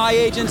 FBI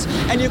agents,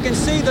 and you can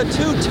see the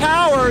two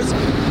towers.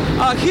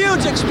 A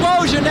huge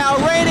explosion now,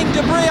 raining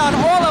debris on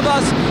all of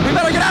us. We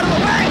better get out of the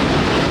way!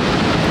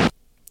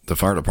 The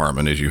fire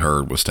department, as you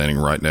heard, was standing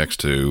right next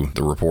to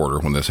the reporter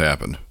when this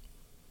happened.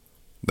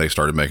 They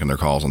started making their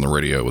calls on the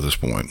radio at this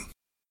point.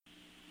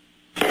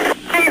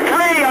 C3,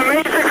 a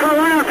major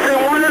collapse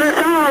in one of the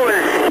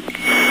towers.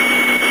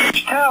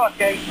 Tower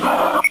gate.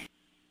 Tower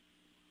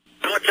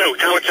 2.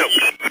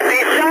 The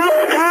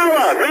South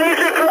Tower,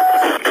 major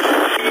collapse.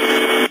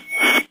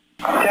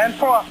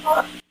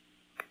 10-4.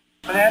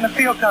 Banana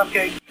field comp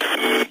gate.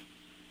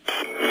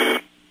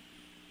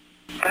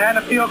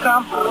 Banana field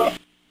comp.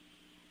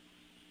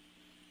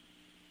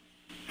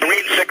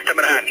 Marine 6 to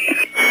Manhattan.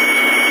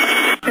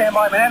 Stand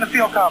by, Banana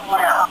field comp.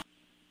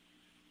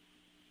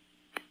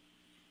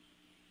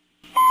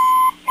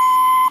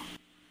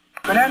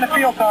 Banana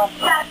field comp.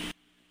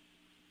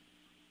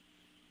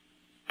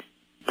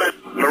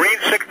 Marine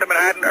 6 to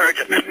Manhattan,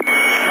 urgent.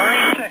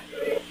 Marine 6.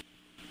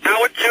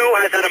 Tower 2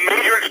 has had a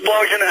major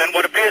explosion and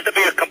what appears to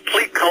be a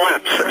complete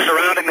collapse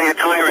surrounding the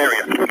entire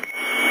area.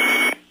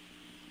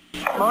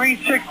 Marine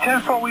 6,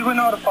 10-4, we were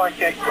notified,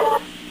 gate.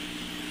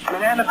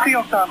 Banana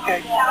field comp,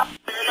 gate.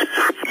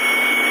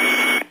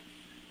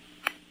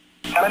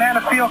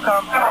 Banana field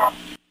comp.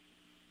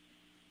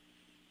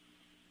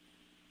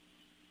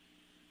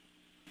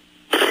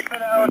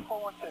 Good hour,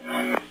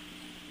 416.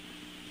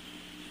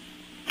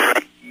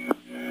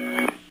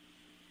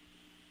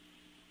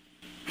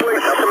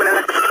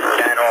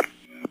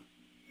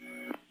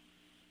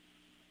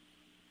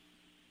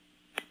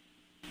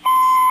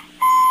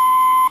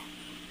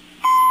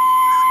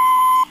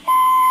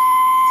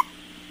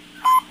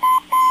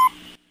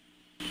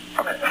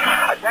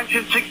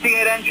 Attention,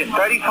 68 engine,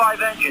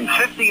 35 engine,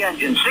 50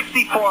 engine,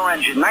 64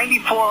 engine,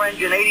 94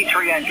 engine,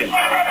 83 engine.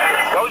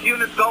 Those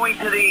units going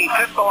to the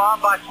 5th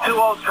alarm box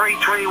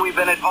 2033, we've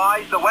been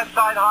advised the West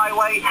Side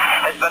Highway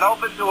has been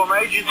open to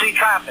emergency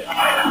traffic.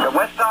 The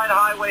West Side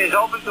Highway is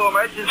open to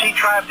emergency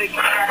traffic.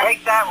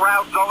 Take that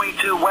route going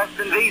to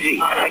Weston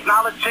Vesey.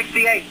 Acknowledge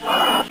 68.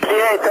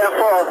 68,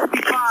 10-4.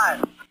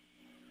 5.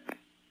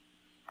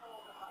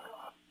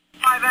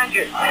 5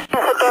 engine. 10-4,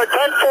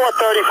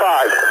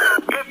 35.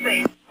 50.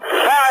 50,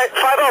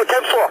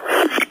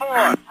 10-4. 4.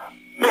 4,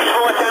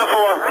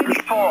 10-4.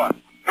 84.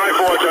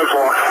 94,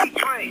 10-4.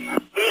 3.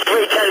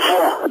 E3,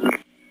 10-4.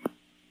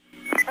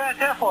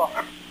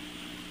 10-4.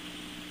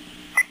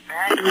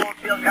 And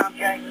field comp,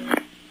 Jay.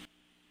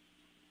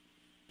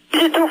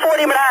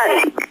 C240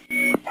 Manhattan.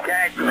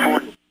 Jay,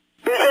 240.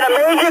 There's been a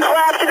major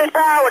collapse in the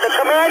tower. The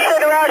command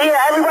center out here,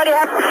 everybody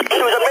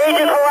it was a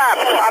major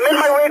collapse. I'm in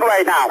my rig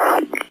right now.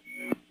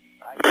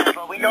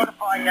 But we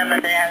notified them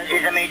that there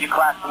is a major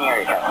collapse in the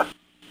area.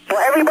 Well,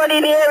 everybody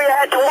in the area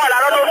had to warn. I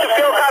don't know if the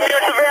field comp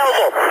unit's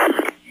available.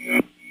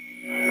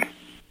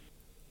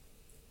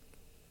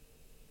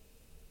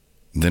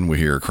 Then we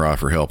hear a cry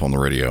for help on the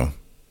radio.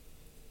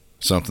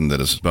 Something that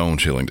is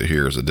bone-chilling to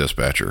hear as a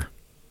dispatcher.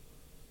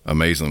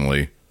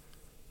 Amazingly,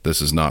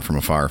 this is not from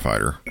a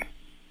firefighter.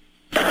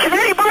 Can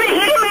anybody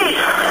hear me?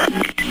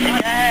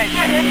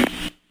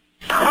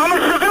 I'm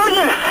a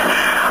civilian.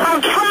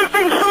 I'm trapped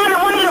inside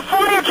of one of the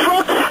fire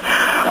trucks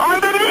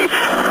underneath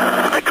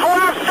the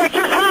collapse that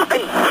just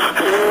happened.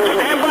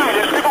 Stand by,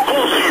 there's people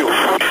close to you.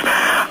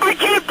 I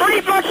can't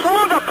breathe much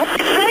longer.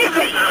 Save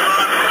me.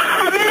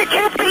 I'm in a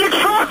can't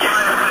truck.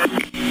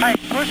 Hey,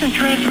 person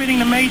transmitting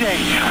to Mayday.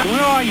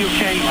 Where are you,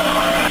 Kay?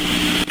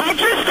 I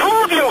just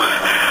told you.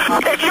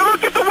 If you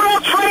look at the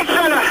World Trade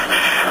Center,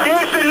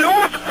 there's the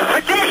North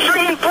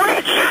Pedestrian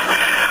Bridge.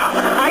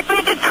 I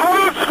think it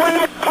collapsed when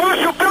that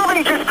partial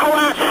building just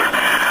collapsed.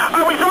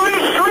 I was on the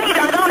street.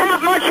 I don't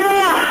have much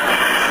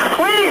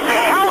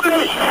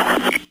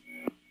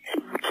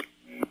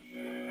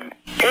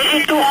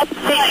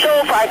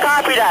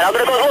Copy that. I'm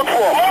going to go look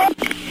for him.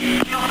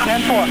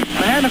 10-4.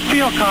 Manhattan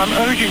Field Com,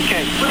 urgent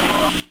case.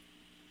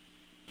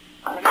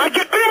 I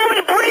can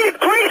barely breathe.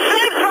 Please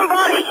save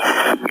somebody.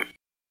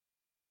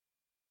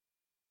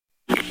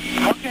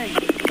 Okay,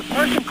 the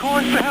person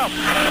calling for help.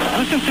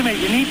 Listen to me.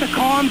 You need to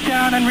calm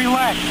down and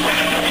relax.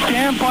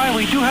 Stand by.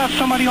 We do have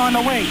somebody on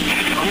the way.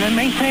 You're going to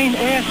maintain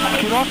air.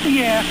 Get off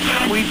the air.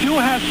 We do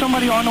have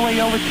somebody on the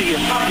way over to you.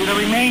 You're going to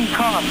remain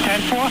calm.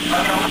 10-4.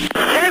 10-4.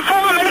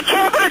 I'm in the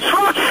cab of the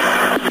truck.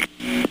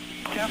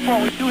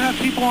 10-4. We do have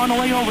people on the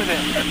way over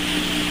there.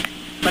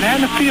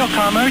 Manhattan Field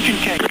Com, urgent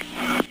case.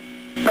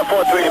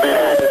 4-3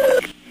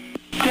 Manhattan.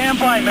 Stand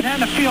by.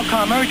 Manhattan Field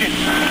Com, urgent.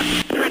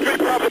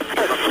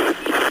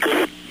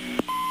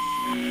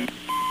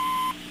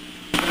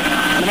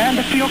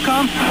 Manhattan Field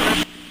Com.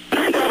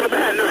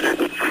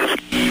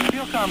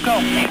 Field Com, go.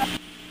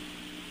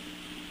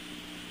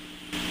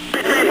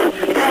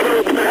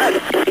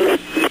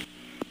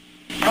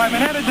 All right,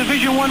 Manhattan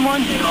Division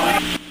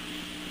 1-1.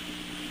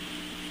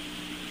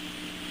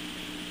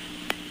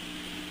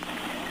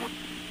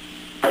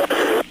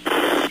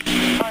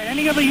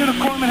 Any other unit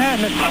calling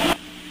Manhattan?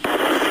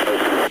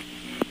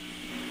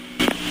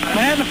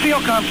 Manhattan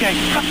Field Com, case.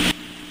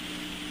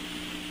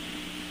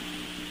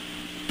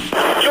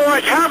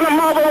 George, have them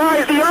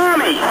mobilize the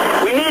Army.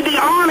 We need the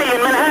Army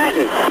in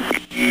Manhattan.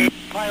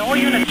 All right, all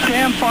units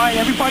stand by.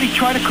 Everybody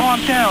try to calm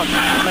down.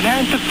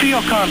 Manhattan to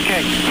Field Com,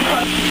 case.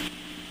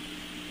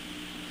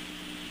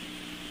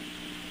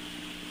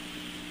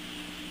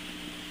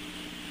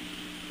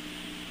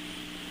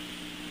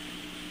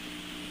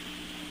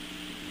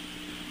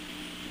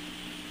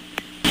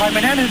 All right,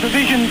 Manhattan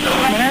Division,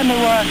 Manhattan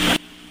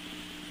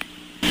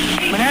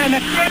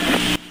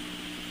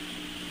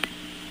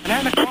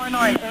Car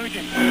 9,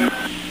 urgent.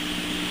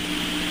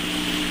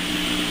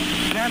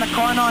 Manhattan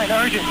Car 9,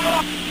 urgent.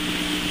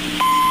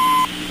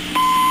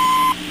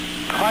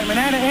 All right,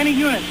 Manhattan, any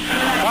unit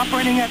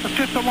operating at the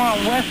 5th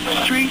alarm, West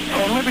Street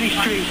and Liberty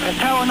Street, and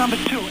tower number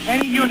 2,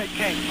 any unit,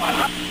 case.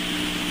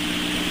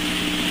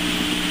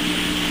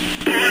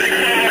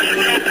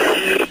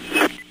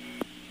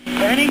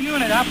 Any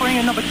unit operating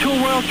at number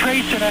 2 World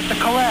Trade Center at the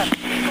collapse.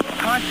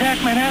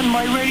 Contact Manhattan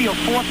by radio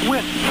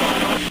forthwith.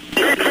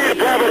 33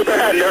 Bravo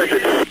Manhattan,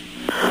 urgent.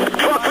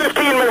 Truck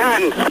 15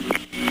 Manhattan.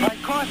 All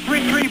right, car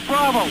 33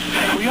 Bravo.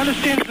 We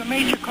understand it's a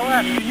major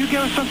collapse. Can you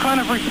give us some kind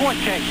of report,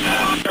 Jake?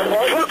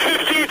 Truck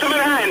 15 to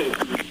Manhattan.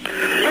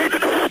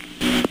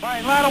 All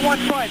right, ladder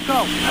 15,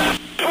 go.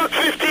 Truck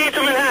 15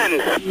 to Manhattan.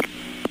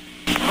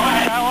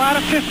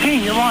 Ladder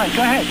 15, you're on.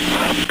 Go ahead.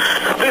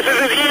 This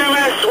is an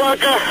EMS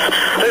worker.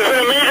 There's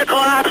been a major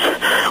collapse.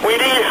 We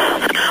need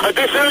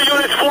additional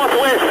units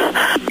forthwith.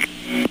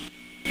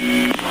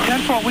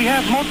 10-4, we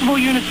have multiple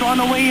units on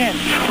the way in.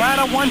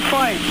 Ladder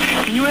 15.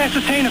 Can you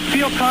ascertain if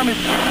Field Com is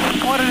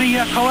part of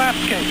the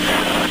collapse case?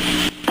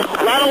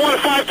 Ladder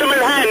 15 to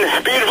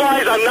Manhattan. Be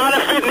advised, I'm not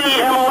a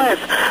Sydney MOS.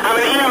 I'm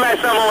an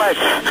EMS MOS.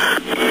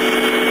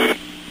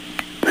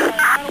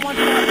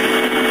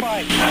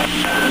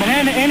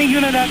 Manhattan, any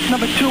unit at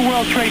number 2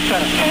 World Trade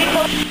Center.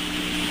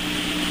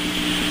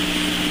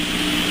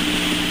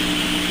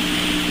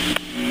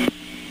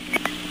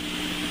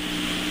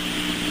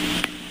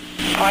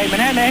 All right,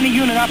 Manhattan, any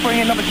unit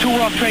operating at number 2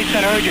 World Trade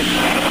Center, urgent.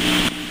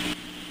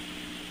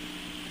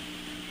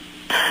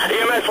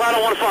 EMS,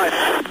 ladder 15.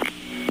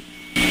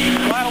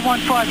 Ladder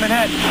 15,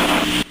 Manhattan.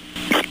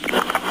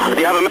 Do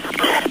you have a message?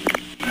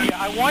 Yeah,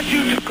 I want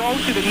you to go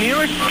to the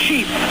nearest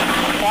chief,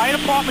 fire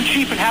department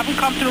chief, and have him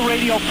come to the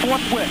radio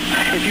forthwith.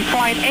 If you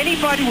find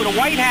anybody with a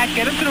white hat,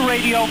 get him to the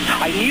radio.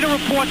 I need a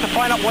report to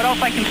find out what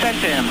else I can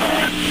send to him.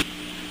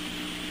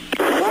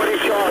 40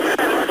 shots.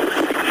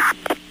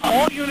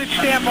 All units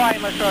stand by,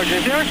 my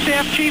sergeant. Is there a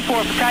staff chief or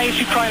a battalion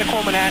chief trying to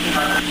call Manhattan?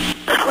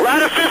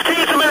 Ladder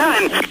 15 to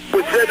Manhattan.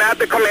 We're sitting at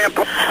the command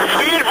post.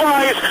 Be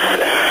advised.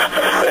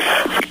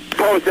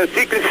 Post, the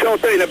secret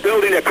shelter in the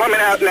building. They're coming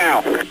out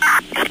now. All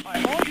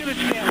right, all units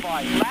stand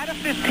by. Ladder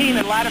 15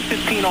 and ladder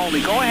 15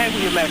 only. Go ahead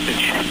with your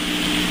message.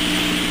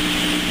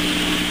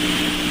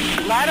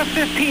 Ladder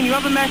 15, you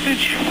have a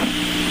message?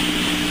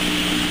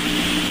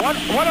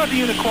 What other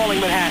unit calling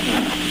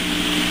Manhattan?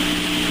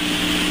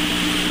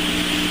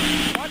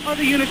 What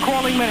other unit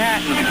calling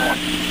Manhattan?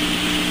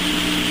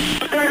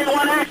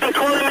 31 active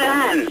calling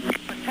Manhattan.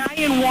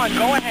 Battalion 1,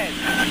 go ahead.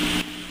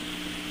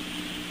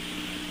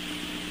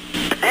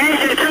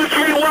 Engine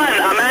 231,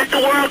 I'm at the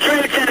World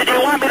Trade Center. Do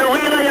you want me to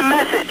relay a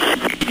message?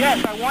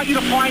 Yes, I want you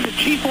to find the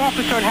chief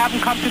officer and have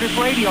him come to this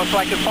radio so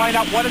I can find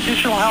out what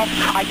additional help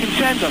I can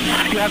send them.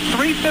 You have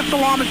 3 5th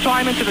alarm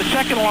assignments and a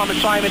 2nd alarm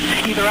assignment,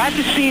 either at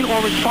the scene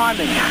or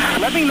responding.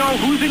 Let me know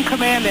who's in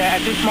command there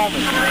at this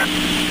moment.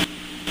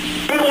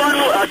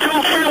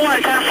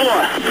 231,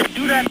 10-4.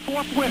 Do that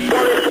forthwith.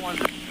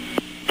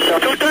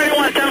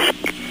 231, 10-4.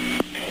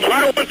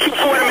 Ladder 124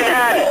 to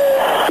Manhattan.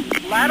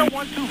 Ladder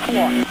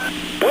 124.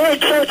 We're at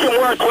church and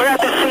work. We're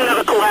at the scene of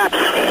the collapse.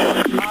 All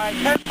right,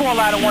 10-4,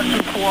 ladder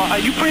 124. Are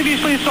you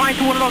previously assigned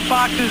to one of those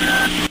boxes?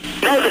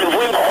 Negative.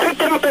 We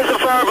picked it up as a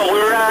verbal. We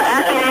were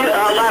actually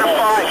ladder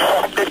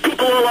 5. There's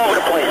people all over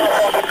the place.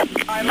 All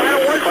right,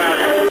 ladder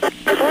 124.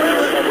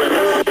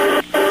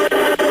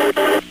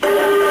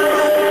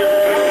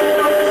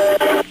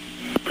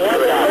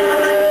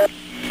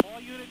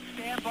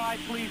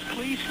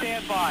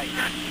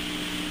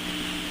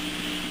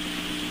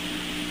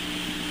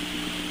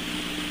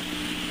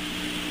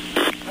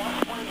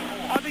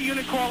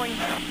 unit calling?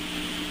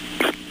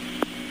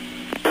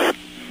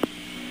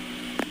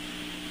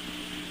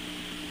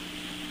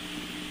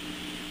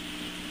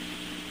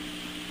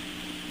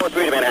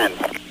 Manhattan.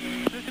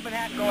 This is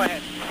Manhattan, go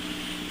ahead.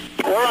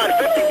 We're on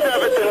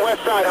 57th and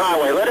West Side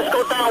Highway. Let us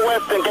go down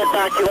west and get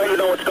back to you, let you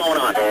know what's going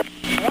on.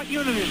 What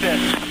unit is this?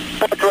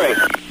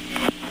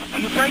 4-3.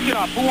 You break it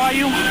up. Who are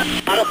you?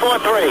 Out of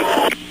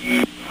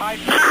 4-3. I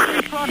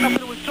see truck up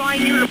there with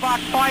sign unit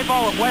box 50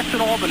 at West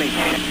and Albany.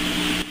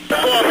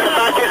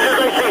 Back here as soon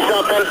as I see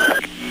something.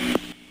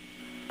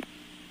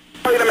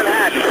 Tell you to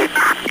Manhattan.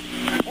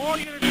 All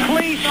units,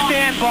 please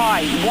stand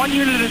by. 1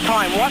 unit at a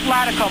time. What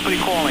ladder company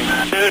calling?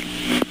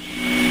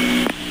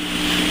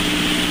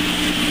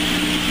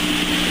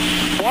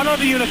 What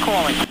other unit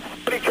calling?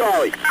 3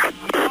 Charlie.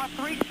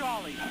 3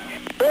 Charlie.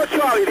 4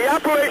 Charlie, the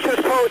operations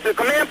post, the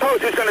command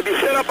post is going to be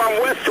set up on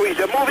West Street.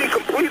 They're moving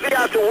completely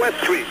out to West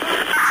Street.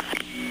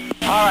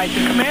 All right,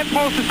 the command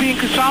post is being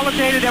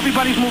consolidated.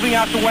 Everybody's moving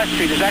out to West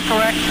Street. Is that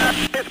correct?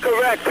 That's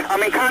correct.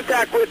 I'm in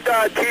contact with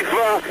Chief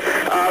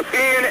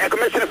Feehan and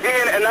Commissioner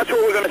Feehan, and that's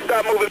where we're going to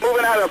start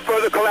moving out of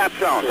further collapse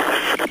zone.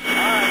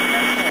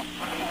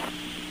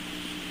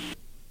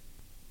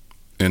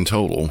 In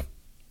total,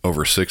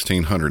 over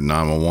 1,600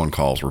 911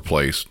 calls were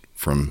placed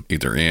from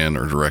either in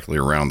or directly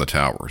around the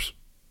towers.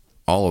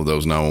 All of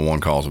those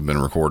 911 calls have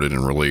been recorded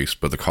and released,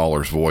 but the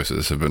callers'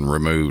 voices have been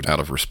removed out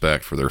of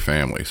respect for their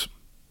families.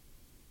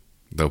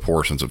 Though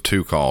portions of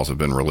 2 calls have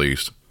been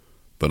released,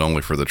 but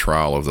only for the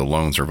trial of the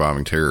lone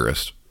surviving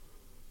terrorist,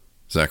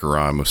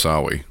 Zachariah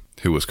Moussaoui,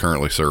 who is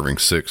currently serving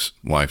 6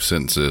 life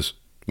sentences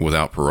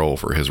without parole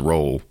for his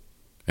role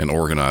in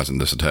organizing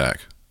this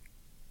attack.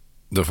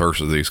 The first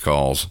of these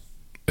calls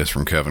is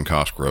from Kevin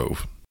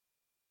Cosgrove.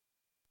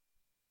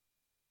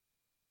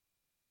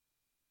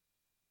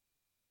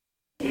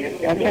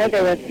 I've had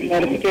the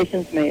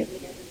notifications made.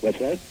 What's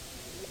that?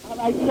 All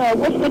right, so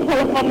what's the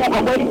telephone number?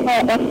 I'm waiting for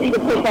FC to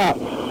pick up.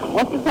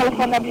 What's the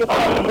telephone number you're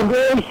calling? You can do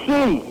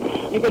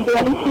NC. You can do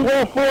NC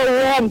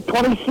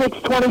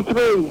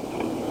 441-2623.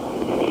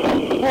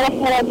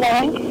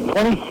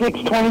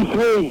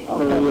 441-2623.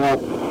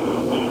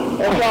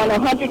 It's on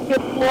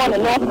 105th floor on the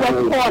northwest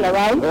corner,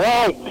 right?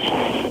 Right.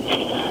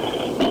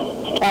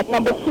 At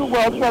number 2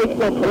 World Trade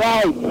Center,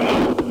 right?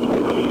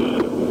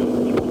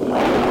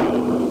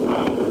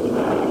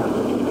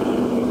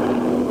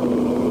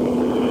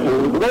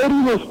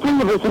 Lady, there's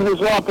 3 of us in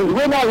this office.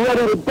 We're not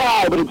ready to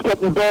die, but it's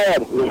getting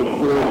bad. I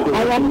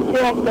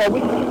understand, sir. We're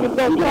going to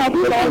transfer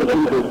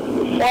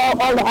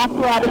all the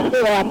apparatus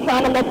there. I'm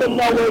trying to let them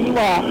know where you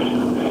are.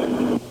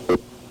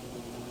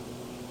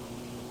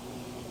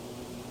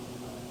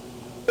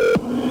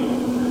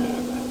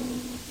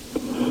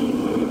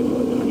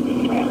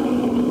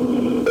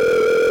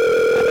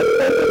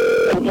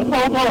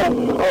 Hold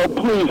on. Oh,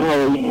 please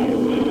hurry.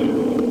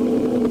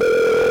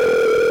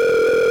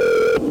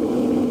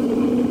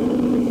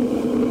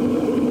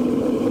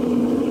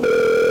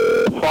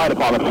 Fire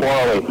Department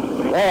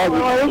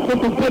 408. This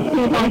is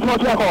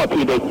 1597. Call it,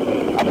 PD.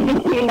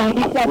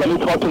 1597. Let me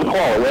talk to the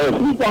caller. Where is he?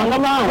 He's on the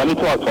line. Let me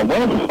talk to him.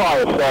 Where is the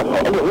fire, sir?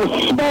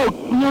 There's smoke.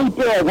 Right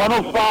there.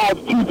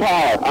 105, 2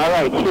 power. All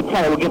right, sit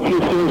tight. We'll get to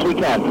you as soon as we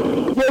can.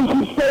 There's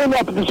some staying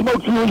up, but the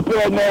smoke's really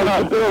bad, man.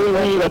 It's barely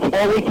leave. That's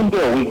all we can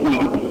do.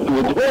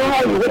 Where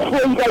are you? What's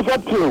you guys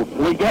up to?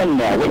 We're getting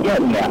there.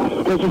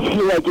 Doesn't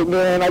feel like it,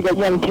 man. I got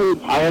young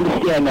kids. I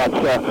understand that,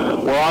 sir.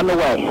 We're on the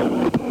way.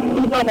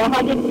 He's on the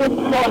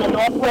 105th floor, the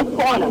northwest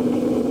corner.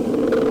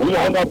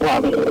 Yeah, no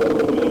problem.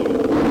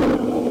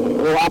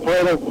 Little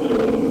operator?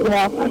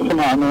 Yeah. Come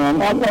on,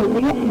 man. Okay,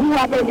 we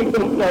have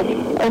everything, sir.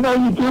 I know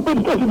you do, but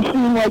it doesn't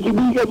seem like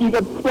it. You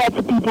got lots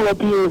of people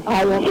up here.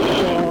 I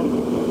understand.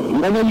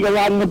 I know you got a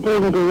lot in the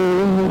building, but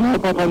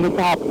we're up on the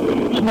top.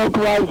 Smoke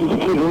rises,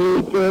 it's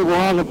really good. We're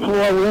on the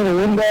floor, we're in a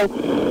window.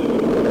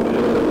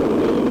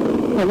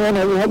 And then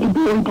we have to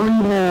barely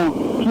breathe now.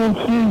 Can't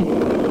see.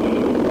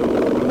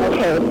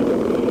 Okay.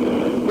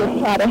 Just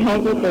try to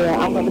hang it there.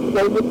 I'm going to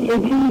stay with you.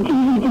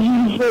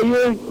 You say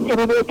you're in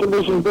an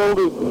air-conditioned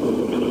building.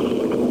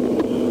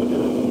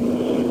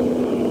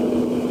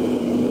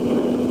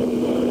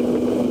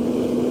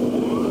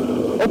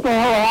 What the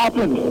hell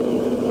happened?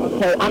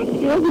 Okay, I'm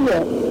still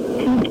here.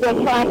 He's been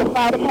trying to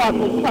fight apart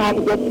and trying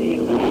to get to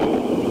you.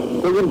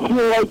 Does it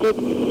feel like it?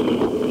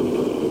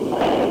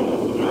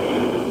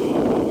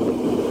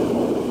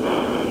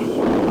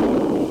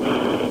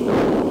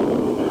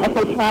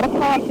 Okay, try to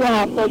calm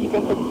down so you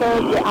can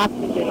conserve your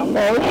oxygen,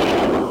 okay?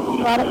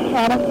 Try to...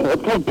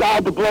 Thank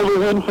God to blow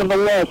you in from the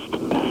west.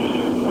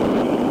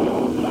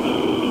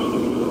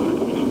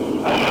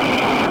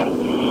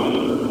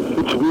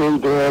 It's really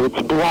bad.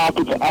 It's black.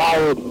 It's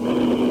arid.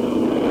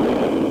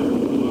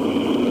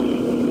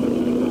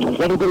 Does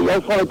anybody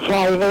else want to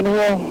try in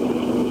here?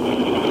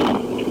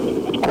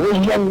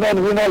 We're young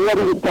men. We're not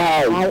ready to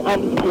die. I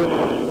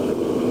understand.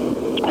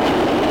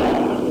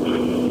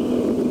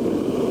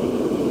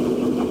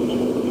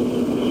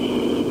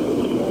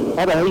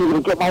 How the hell are you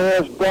going to get my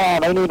ass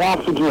down? I need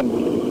oxygen.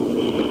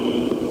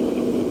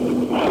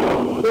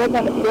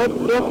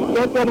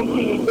 they're getting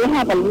to you. They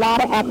have a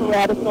lot of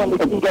apparatus on the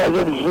scene. You guys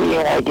didn't see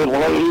him like it,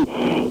 lady.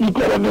 You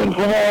get them in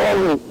from all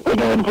over. They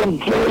get in from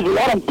Jersey.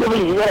 I don't give a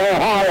shit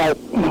Ohio.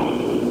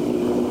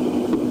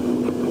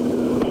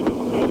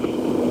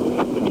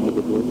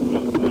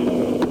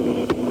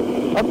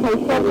 Okay,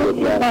 so what's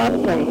your last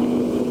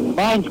name?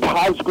 Mine's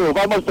Cosgrove.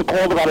 I must have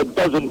called about a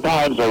dozen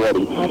times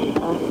already.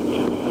 Cosgrove.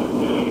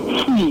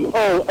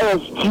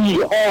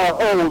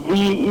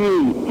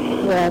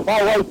 Yeah.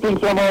 My wife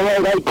thinks I'm all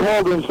right. I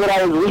called her and said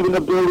I was leaving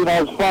the building.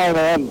 I was fine,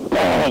 and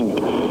bang.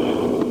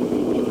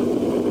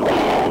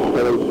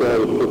 Well,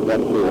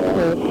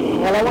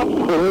 I want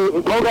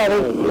to go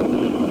down.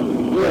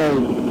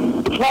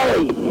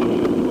 Cherry.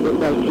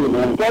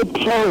 Dead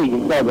Cherry, you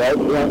said, right?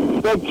 Yeah.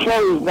 Dead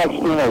Cherry's next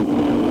to me.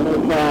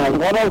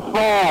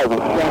 105.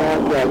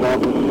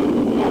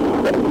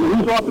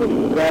 Whose office?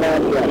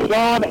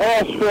 John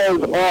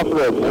Astro's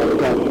office.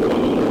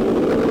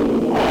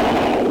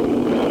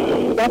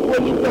 That's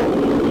what you said.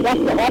 That's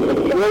the office.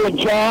 We're in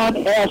John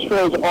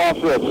Astro's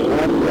office.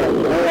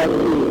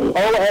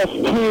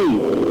 OST.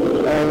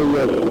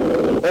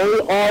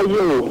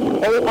 A-R-U.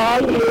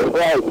 A-R-U.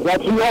 Right,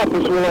 that's the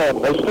office we're in.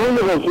 There's three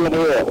of us in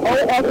here.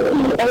 OST,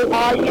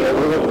 A-R-U.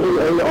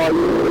 OST,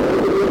 A-R-U.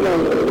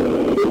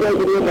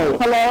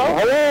 Hello?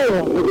 Hello?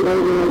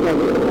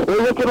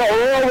 We're looking at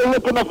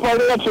the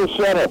financial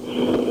center.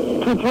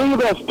 Three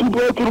of us, two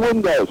broken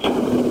windows.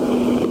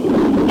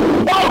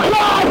 Oh,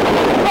 God!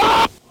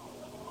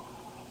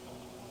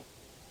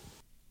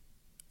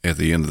 At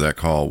the end of that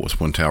call was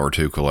when Tower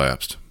 2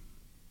 collapsed.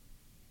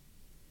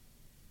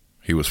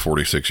 He was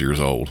 46 years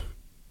old.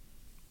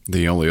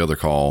 The only other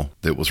call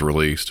that was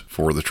released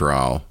for the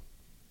trial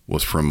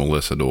was from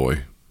Melissa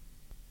Doy.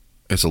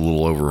 It's a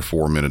little over a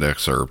 4-minute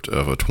excerpt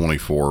of a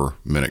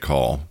 24-minute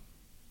call.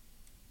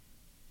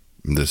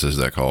 This is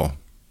that call.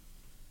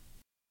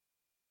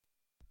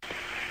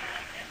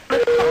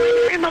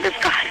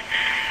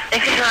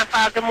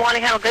 A695, good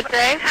morning, have a good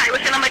day. Hi,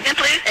 what's your number again,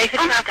 please? A695.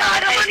 Oh my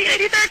God, I'm on the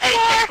 83rd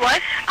floor. A6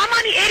 what? I'm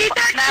on the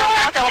 83rd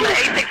floor. Now, on the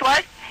A6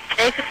 what?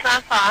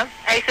 A695.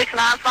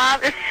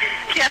 A695.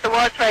 She at the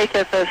World Trade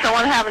Center.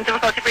 Someone having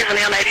difficulty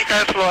breathing on the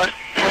 83rd floor.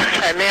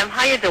 Okay, ma'am,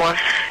 how you doing?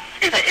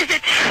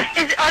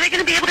 Are they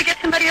going to be able to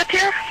get somebody up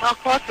here? Well, of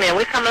course, ma'am.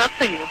 We're coming up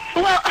to you.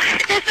 Well,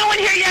 there's no one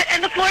here yet,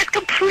 and the floor is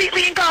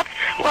completely engulfed.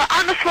 We're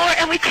on the floor,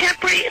 and we can't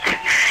breathe.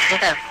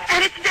 Okay.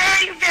 And it's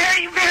very,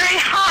 very,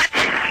 very hot.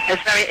 Are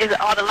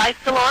the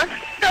lights still on?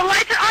 The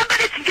lights are on,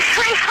 but it's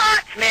very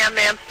hot. Ma'am.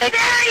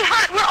 Very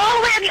hot. We're all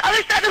the way on the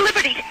other side of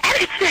Liberty, and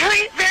it's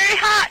very, very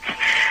hot.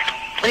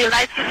 Any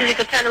lights? You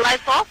can turn the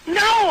lights off?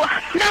 No,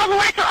 the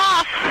lights are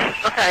off.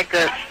 Okay,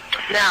 good.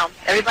 Now,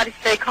 everybody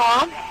stay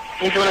calm.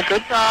 You're doing a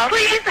good job.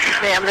 Please.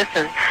 Ma'am,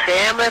 listen.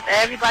 Damn,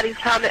 everybody's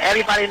coming.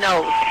 Everybody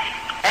knows.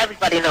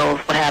 Everybody knows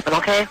what happened,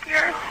 okay?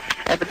 Sure.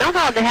 But don't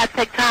know they have to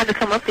take time to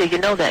come up here. You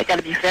know that. You got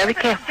to be very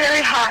careful. It's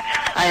very hot.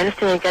 I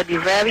understand. You got to be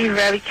very,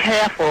 very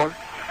careful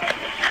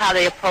how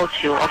they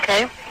approach you,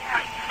 okay?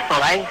 All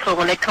right? So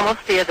when they come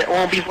upstairs, it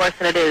won't be worse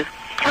than it is.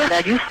 Now,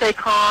 you stay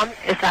calm.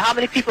 So how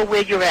many people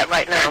where you're at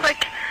right now? There's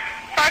like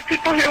 5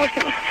 people here with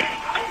me.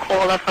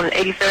 All up from the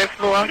 83rd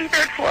floor?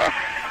 83rd floor.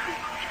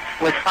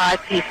 With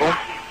 5 people.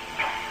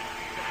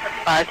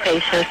 5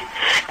 patients.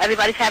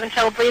 Everybody's having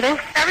trouble breathing?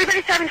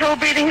 Everybody's having trouble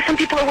breathing. Some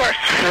people are worse.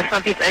 And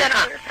some people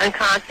are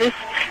unconscious.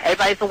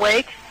 Everybody's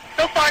awake?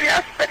 So far,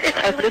 yes. But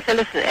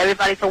listen.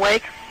 Everybody's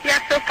awake?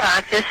 Yes, so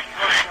far. Conscious.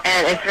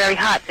 And it's very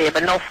hot there,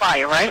 but no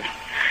fire, right?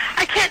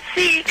 I can't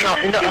see. It's too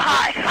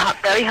high.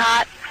 Very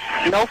hot.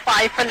 No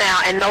fire for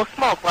now, and no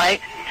smoke, right?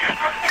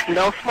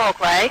 No smoke,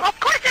 right? Of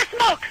course there's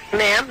smoke.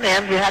 Ma'am,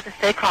 you have to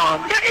stay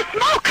calm. There is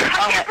smoke.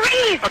 I can't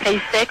breathe. Okay,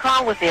 you stay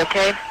calm with me,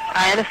 okay?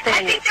 I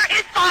understand. I think there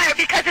is fire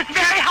because it's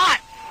very hot.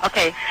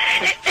 Okay.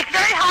 It's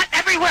very hot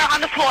everywhere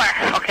on the floor.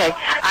 Okay.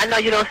 I know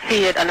you don't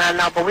see it, and I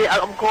know, but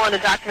I'm going to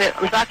document.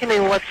 I'm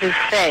documenting what you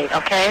say,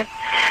 okay?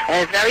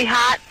 And it's very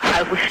hot.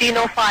 We see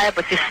no fire,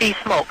 but you see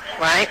smoke,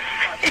 right?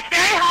 It's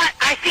very hot.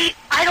 I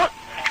don't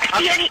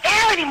see any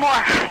air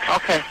anymore.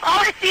 Okay.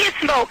 All I see is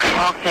smoke.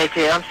 Okay,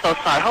 dear. I'm so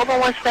sorry. Hold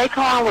on. Stay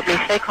calm with me.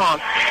 Stay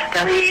calm.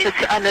 Now,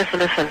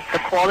 listen. The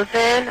call is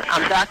in.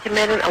 I'm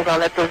documenting. I'm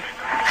going to let those...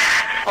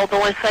 Hold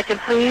on 1 second,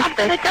 please. I'm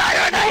going to die,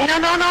 aren't I? No.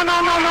 I'm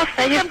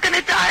going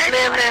to die.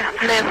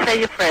 Ma'am, say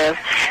your prayers.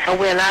 And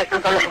we're going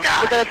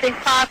to think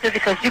positive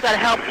because you got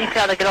to help each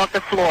other get off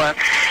the floor.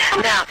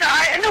 I'm going to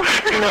die.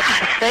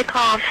 Stay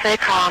calm.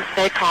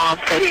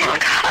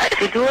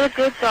 You're doing a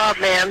good job,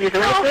 ma'am. You're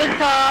doing a good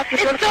job.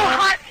 It's so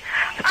hot.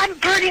 I'm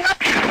burning up.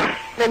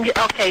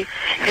 Okay.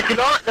 If you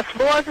don't, the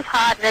floors is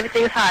hot and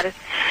everything is hot.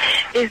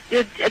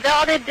 They're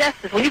all their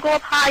destinies. When you go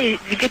up high,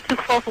 you get too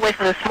close away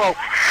from the smoke.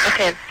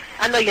 Okay.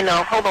 I know you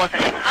know. Hold on a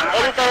second.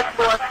 83rd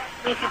floor,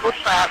 3 people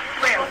trapped.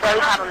 It's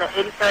very hot on the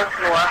 83rd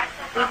floor.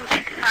 3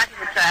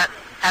 people trapped.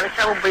 Having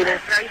trouble breathing.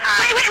 It's very hot.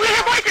 Wait, we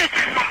hear voices.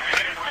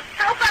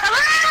 Help!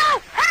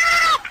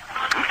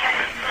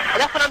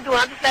 That's what I'm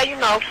doing. I'm just letting you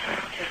know.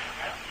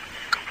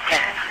 Okay.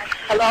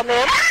 Hello,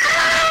 ma'am?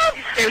 Help!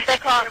 Stay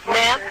calm.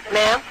 Ma'am?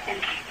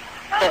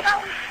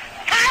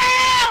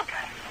 Help!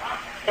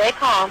 Stay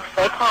calm.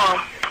 Stay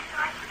calm.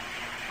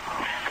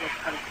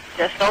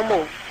 Just don't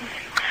move.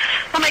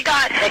 Oh, my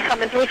God. They're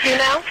coming through with you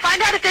now?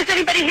 Find out if there's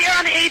anybody here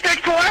on the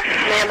 83rd floor.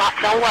 Ma'am,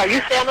 don't worry.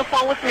 You stay on the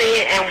phone with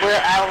me, and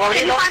I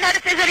already know. Can you find out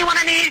if there's anyone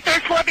on the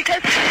 83rd floor?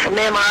 Because,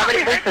 ma'am, I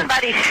already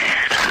somebody.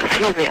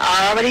 Excuse me.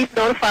 I already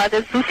notified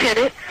this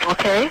lieutenant,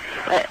 okay?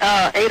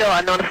 80,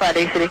 I notified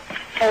the city.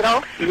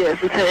 80?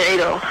 Yes, Lieutenant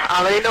 80. I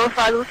already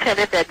notified the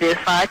lieutenant that there's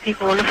 5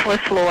 people on the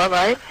first floor,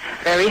 right?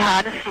 Very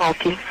hot and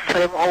smoky, so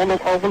they won't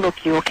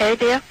overlook you, okay,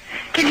 dear?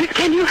 Can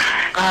you?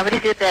 I already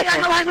did that. Stay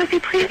on the line with you,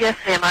 please. Yes,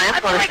 ma'am. I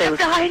am going to stay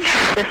with you.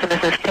 Listen,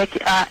 take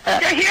you.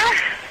 They're here?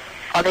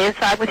 Are they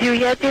inside with you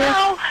yet, dear?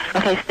 No.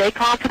 Okay, stay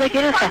calm till they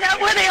get inside. Find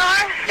out where they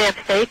are.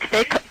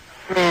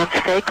 Ma'am,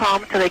 stay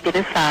calm till they get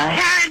inside.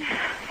 Karen.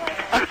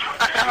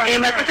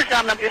 EMS, what's the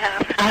job number you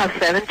have? I have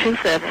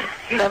 727.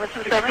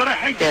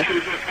 727? Yes.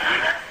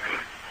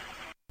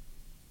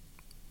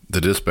 The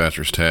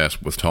dispatchers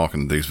tasked with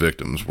talking to these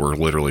victims were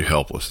literally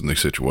helpless in these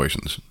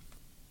situations.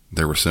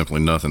 There was simply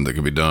nothing that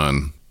could be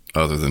done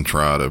other than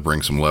try to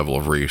bring some level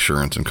of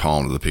reassurance and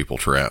calm to the people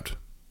trapped.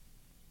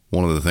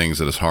 One of the things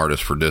that is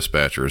hardest for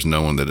dispatchers is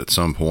knowing that at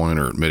some point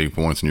or at many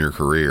points in your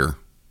career,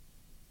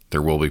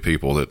 there will be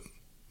people that,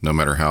 no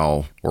matter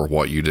how or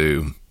what you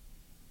do,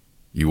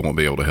 you won't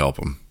be able to help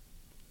them.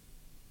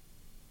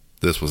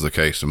 This was the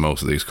case in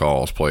most of these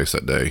calls placed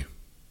that day.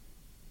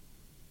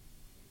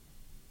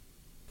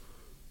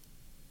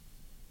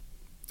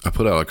 I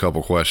put out a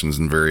couple questions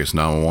in various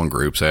 911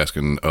 groups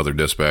asking other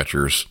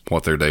dispatchers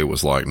what their day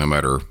was like, no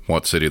matter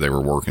what city they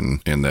were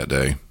working in that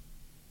day.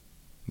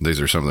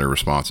 These are some of their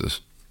responses.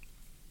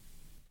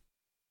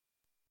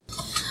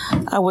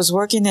 I was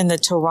working in the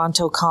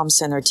Toronto Comm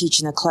Center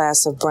teaching a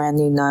class of brand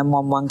new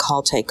 911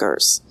 call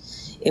takers.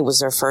 It was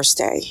their first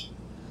day.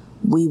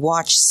 We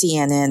watched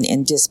CNN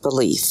in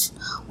disbelief.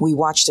 We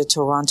watched the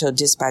Toronto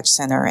Dispatch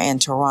Center and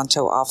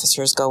Toronto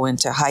officers go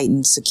into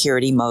heightened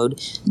security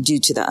mode due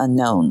to the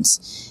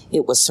unknowns.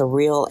 It was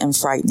surreal and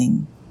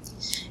frightening.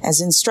 As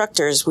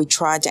instructors, we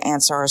tried to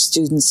answer our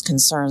students'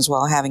 concerns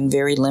while having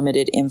very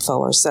limited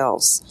info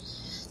ourselves.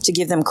 To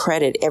give them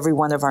credit, every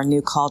one of our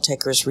new call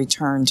takers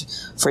returned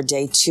for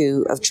day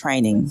 2 of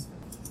training.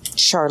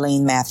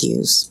 Charlene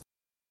Matthews.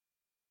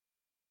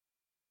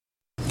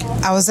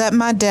 I was at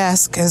my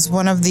desk as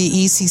one of the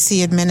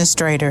ECC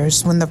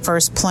administrators when the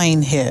first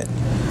plane hit.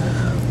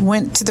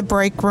 Went to the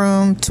break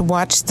room to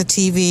watch the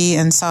TV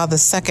and saw the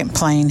second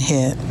plane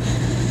hit.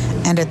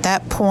 And at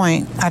that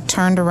point, I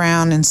turned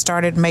around and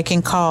started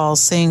making calls,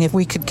 seeing if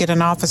we could get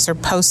an officer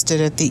posted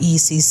at the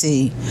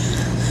ECC.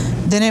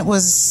 Then it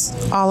was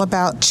all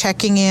about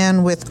checking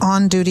in with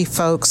on-duty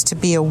folks to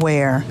be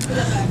aware.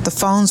 The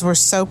phones were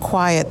so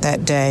quiet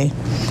that day.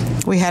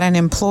 We had an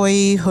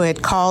employee who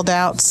had called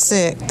out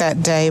sick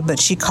that day,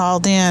 but she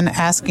called in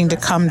asking to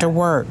come to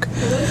work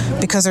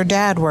because her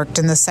dad worked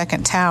in the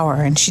second tower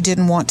and she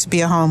didn't want to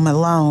be home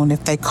alone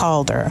if they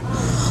called her.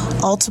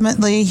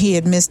 Ultimately, he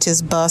had missed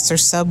his bus or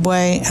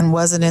subway and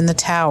wasn't in the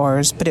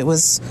towers, but it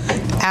was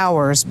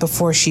hours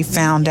before she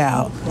found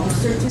out.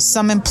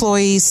 Some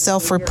employees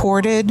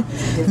self-reported.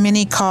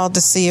 Many called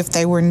to see if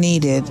they were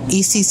needed.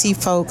 ECC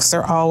folks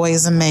are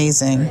always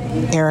amazing.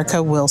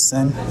 Erica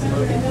Wilson.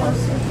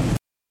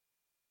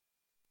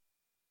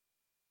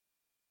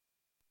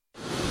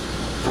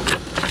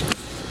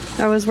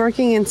 I was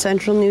working in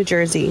central New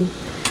Jersey.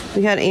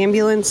 We had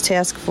ambulance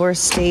task force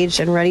staged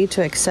and ready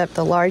to accept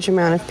the large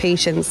amount of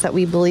patients that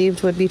we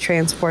believed would be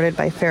transported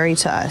by ferry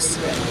to us.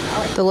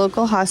 The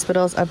local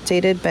hospitals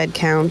updated bed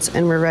counts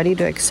and were ready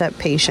to accept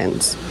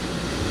patients.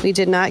 We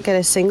did not get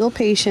a single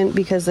patient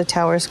because the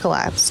towers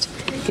collapsed.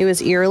 It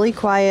was eerily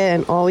quiet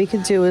and all we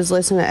could do was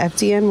listen to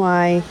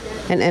FDNY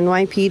and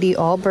NYPD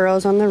all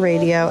boroughs on the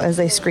radio as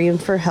they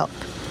screamed for help.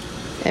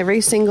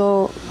 Every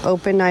single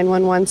open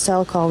 911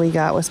 cell call we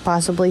got was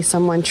possibly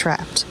someone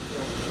trapped.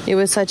 It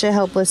was such a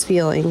helpless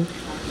feeling.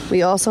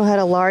 We also had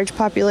a large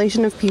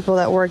population of people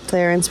that worked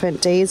there and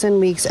spent days and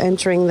weeks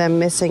entering them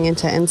missing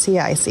into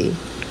NCIC.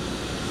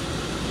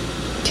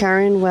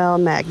 Karen Well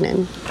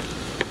Magnan.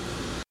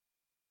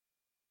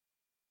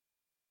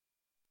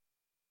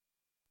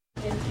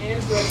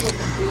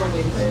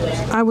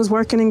 I was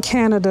working in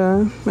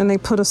Canada, and they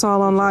put us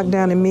all on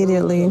lockdown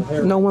immediately.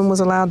 No one was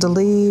allowed to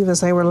leave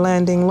as they were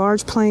landing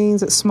large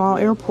planes at small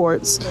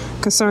airports,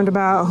 concerned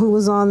about who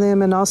was on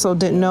them and also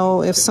didn't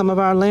know if some of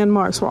our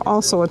landmarks were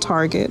also a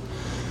target.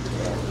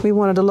 We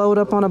wanted to load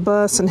up on a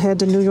bus and head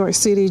to New York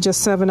City,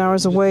 just 7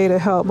 hours away, to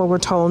help, but were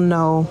told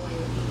no.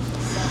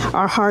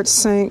 Our hearts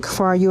sank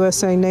for our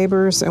USA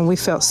neighbors, and we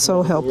felt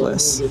so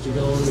helpless.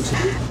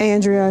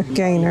 Andrea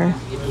Gaynor.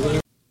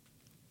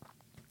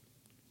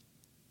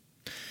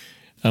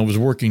 I was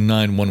working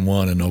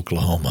 911 in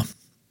Oklahoma.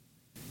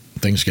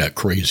 Things got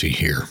crazy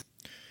here.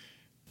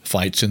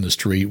 Fights in the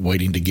street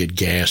waiting to get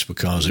gas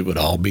because it would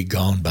all be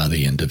gone by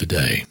the end of the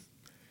day.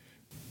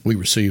 We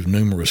received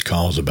numerous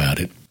calls about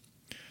it.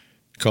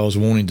 Calls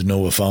wanting to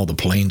know if all the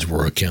planes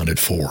were accounted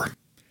for.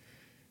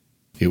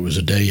 It was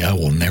a day I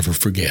will never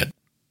forget.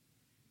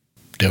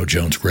 Dale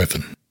Jones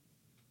Griffin.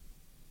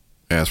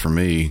 As for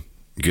me,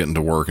 getting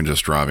to work and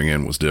just driving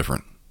in was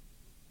different.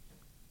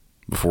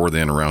 Before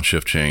then, around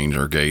shift change,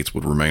 our gates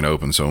would remain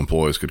open so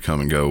employees could come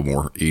and go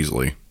more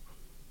easily.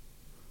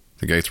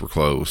 The gates were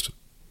closed.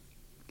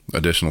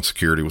 Additional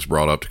security was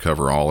brought up to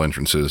cover all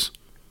entrances,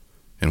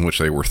 in which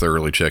they were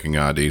thoroughly checking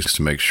IDs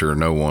to make sure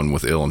no one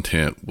with ill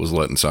intent was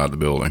let inside the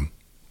building.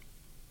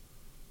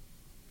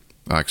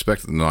 I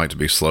expected the night to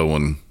be slow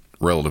and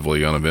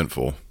relatively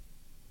uneventful.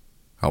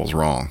 I was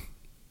wrong.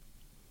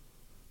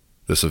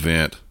 This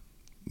event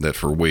that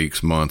for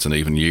weeks, months, and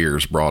even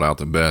years brought out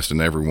the best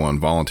in everyone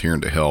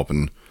volunteering to help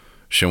and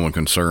showing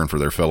concern for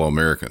their fellow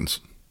Americans.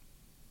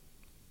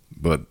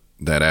 But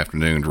that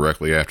afternoon,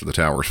 directly after the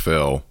towers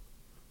fell,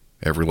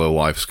 every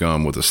low-life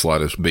scum with the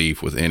slightest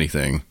beef with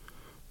anything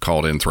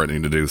called in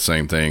threatening to do the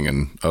same thing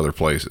in other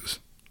places.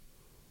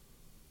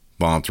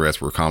 Bomb threats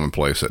were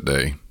commonplace that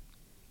day.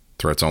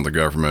 Threats on the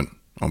government,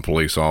 on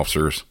police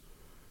officers,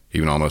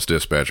 even on us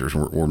dispatchers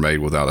were made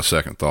without a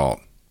second thought.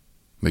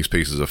 These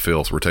pieces of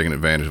filth were taking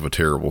advantage of a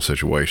terrible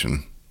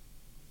situation.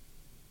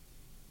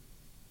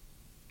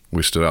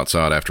 We stood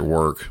outside after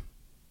work,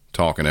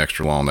 talking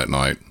extra long that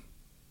night,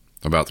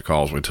 about the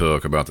calls we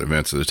took, about the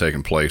events that had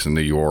taken place in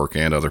New York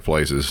and other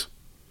places,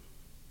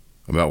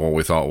 about what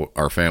we thought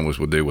our families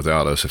would do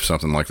without us if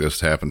something like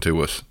this happened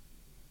to us.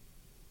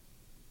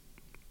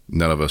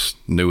 None of us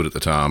knew it at the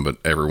time, but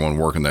everyone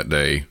working that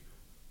day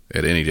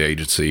at any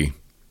agency,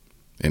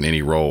 in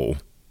any role,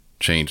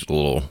 changed a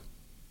little.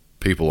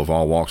 People of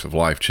all walks of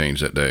life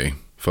changed that day.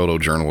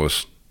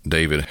 Photojournalist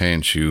David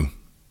Hanshu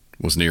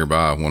was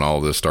nearby when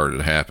all this started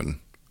to happen.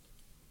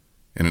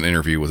 In an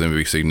interview with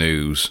NBC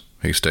News,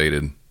 he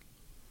stated,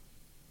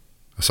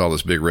 "I saw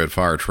this big red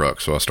fire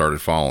truck, so I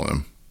started following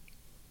him.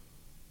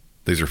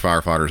 These are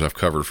firefighters I've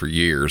covered for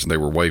years, and they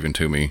were waving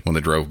to me when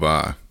they drove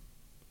by.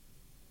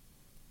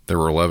 There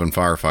were 11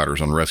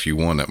 firefighters on Rescue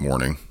 1 that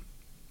morning.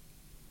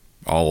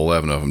 All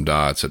 11 of them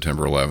died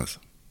September 11th.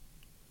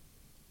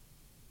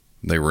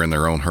 They were in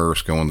their own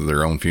hearse going to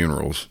their own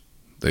funerals.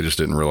 They just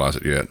didn't realize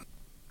it yet."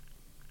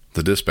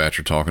 The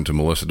dispatcher talking to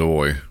Melissa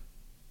Doy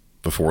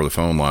before the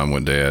phone line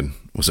went dead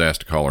was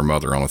asked to call her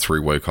mother on a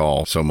 3-way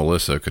call so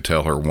Melissa could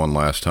tell her one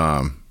last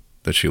time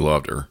that she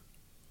loved her.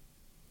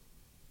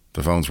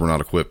 The phones were not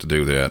equipped to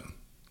do that.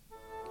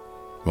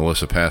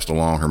 Melissa passed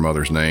along her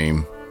mother's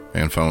name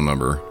and phone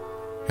number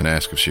and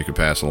asked if she could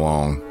pass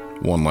along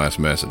one last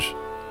message.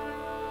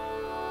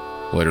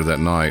 Later that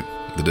night,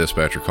 the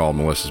dispatcher called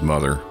Melissa's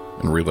mother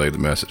and relayed the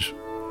message.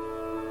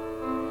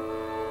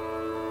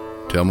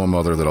 "Tell my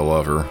mother that I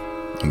love her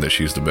and that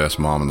she's the best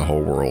mom in the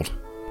whole world."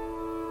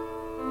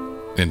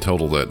 In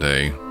total that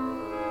day,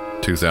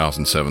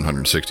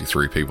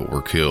 2,763 people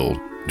were killed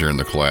during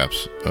the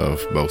collapse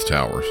of both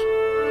towers.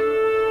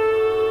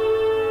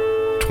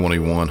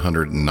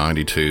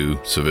 2,192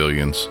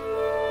 civilians,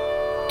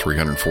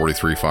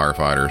 343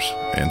 firefighters,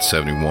 and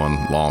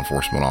 71 law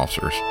enforcement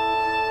officers,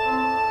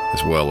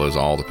 as well as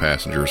all the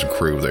passengers and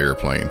crew of the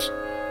airplanes,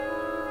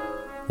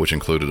 which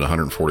included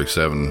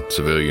 147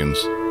 civilians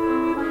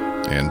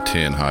and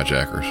 10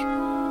 hijackers.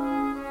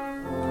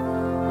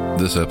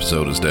 This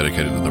episode is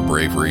dedicated to the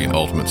bravery and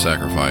ultimate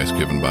sacrifice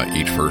given by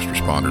each first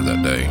responder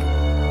that day,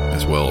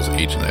 as well as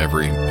each and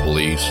every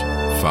police,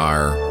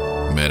 fire,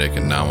 medic,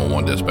 and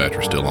 911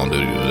 dispatcher still on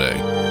duty today.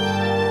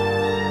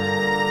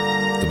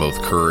 The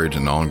both courage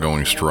and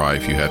ongoing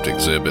strife you have to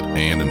exhibit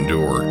and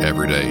endure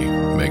every day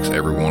makes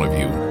every one of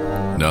you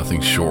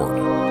nothing short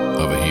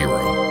of a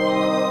hero.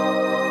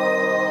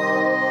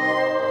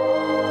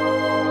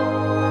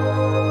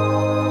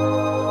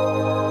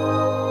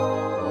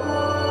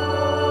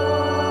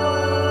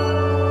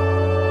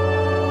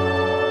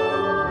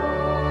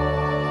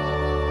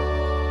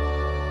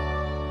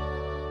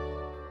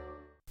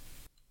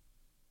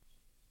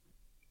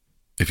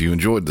 If you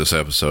enjoyed this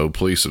episode,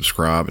 please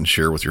subscribe and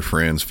share with your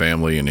friends,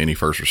 family, and any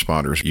first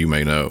responders you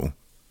may know.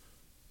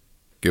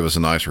 Give us a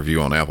nice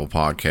review on Apple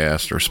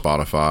Podcasts or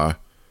Spotify,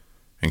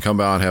 and come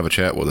by and have a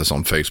chat with us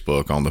on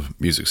Facebook on the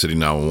Music City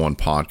 911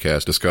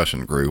 podcast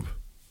discussion group,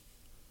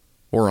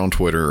 or on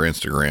Twitter or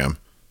Instagram,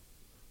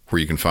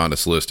 where you can find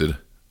us listed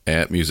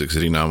at Music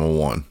City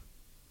 911.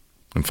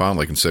 And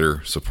finally,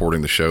 consider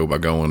supporting the show by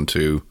going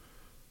to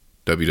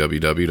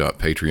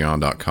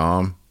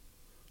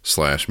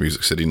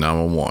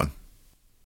www.patreon.com/MusicCity911.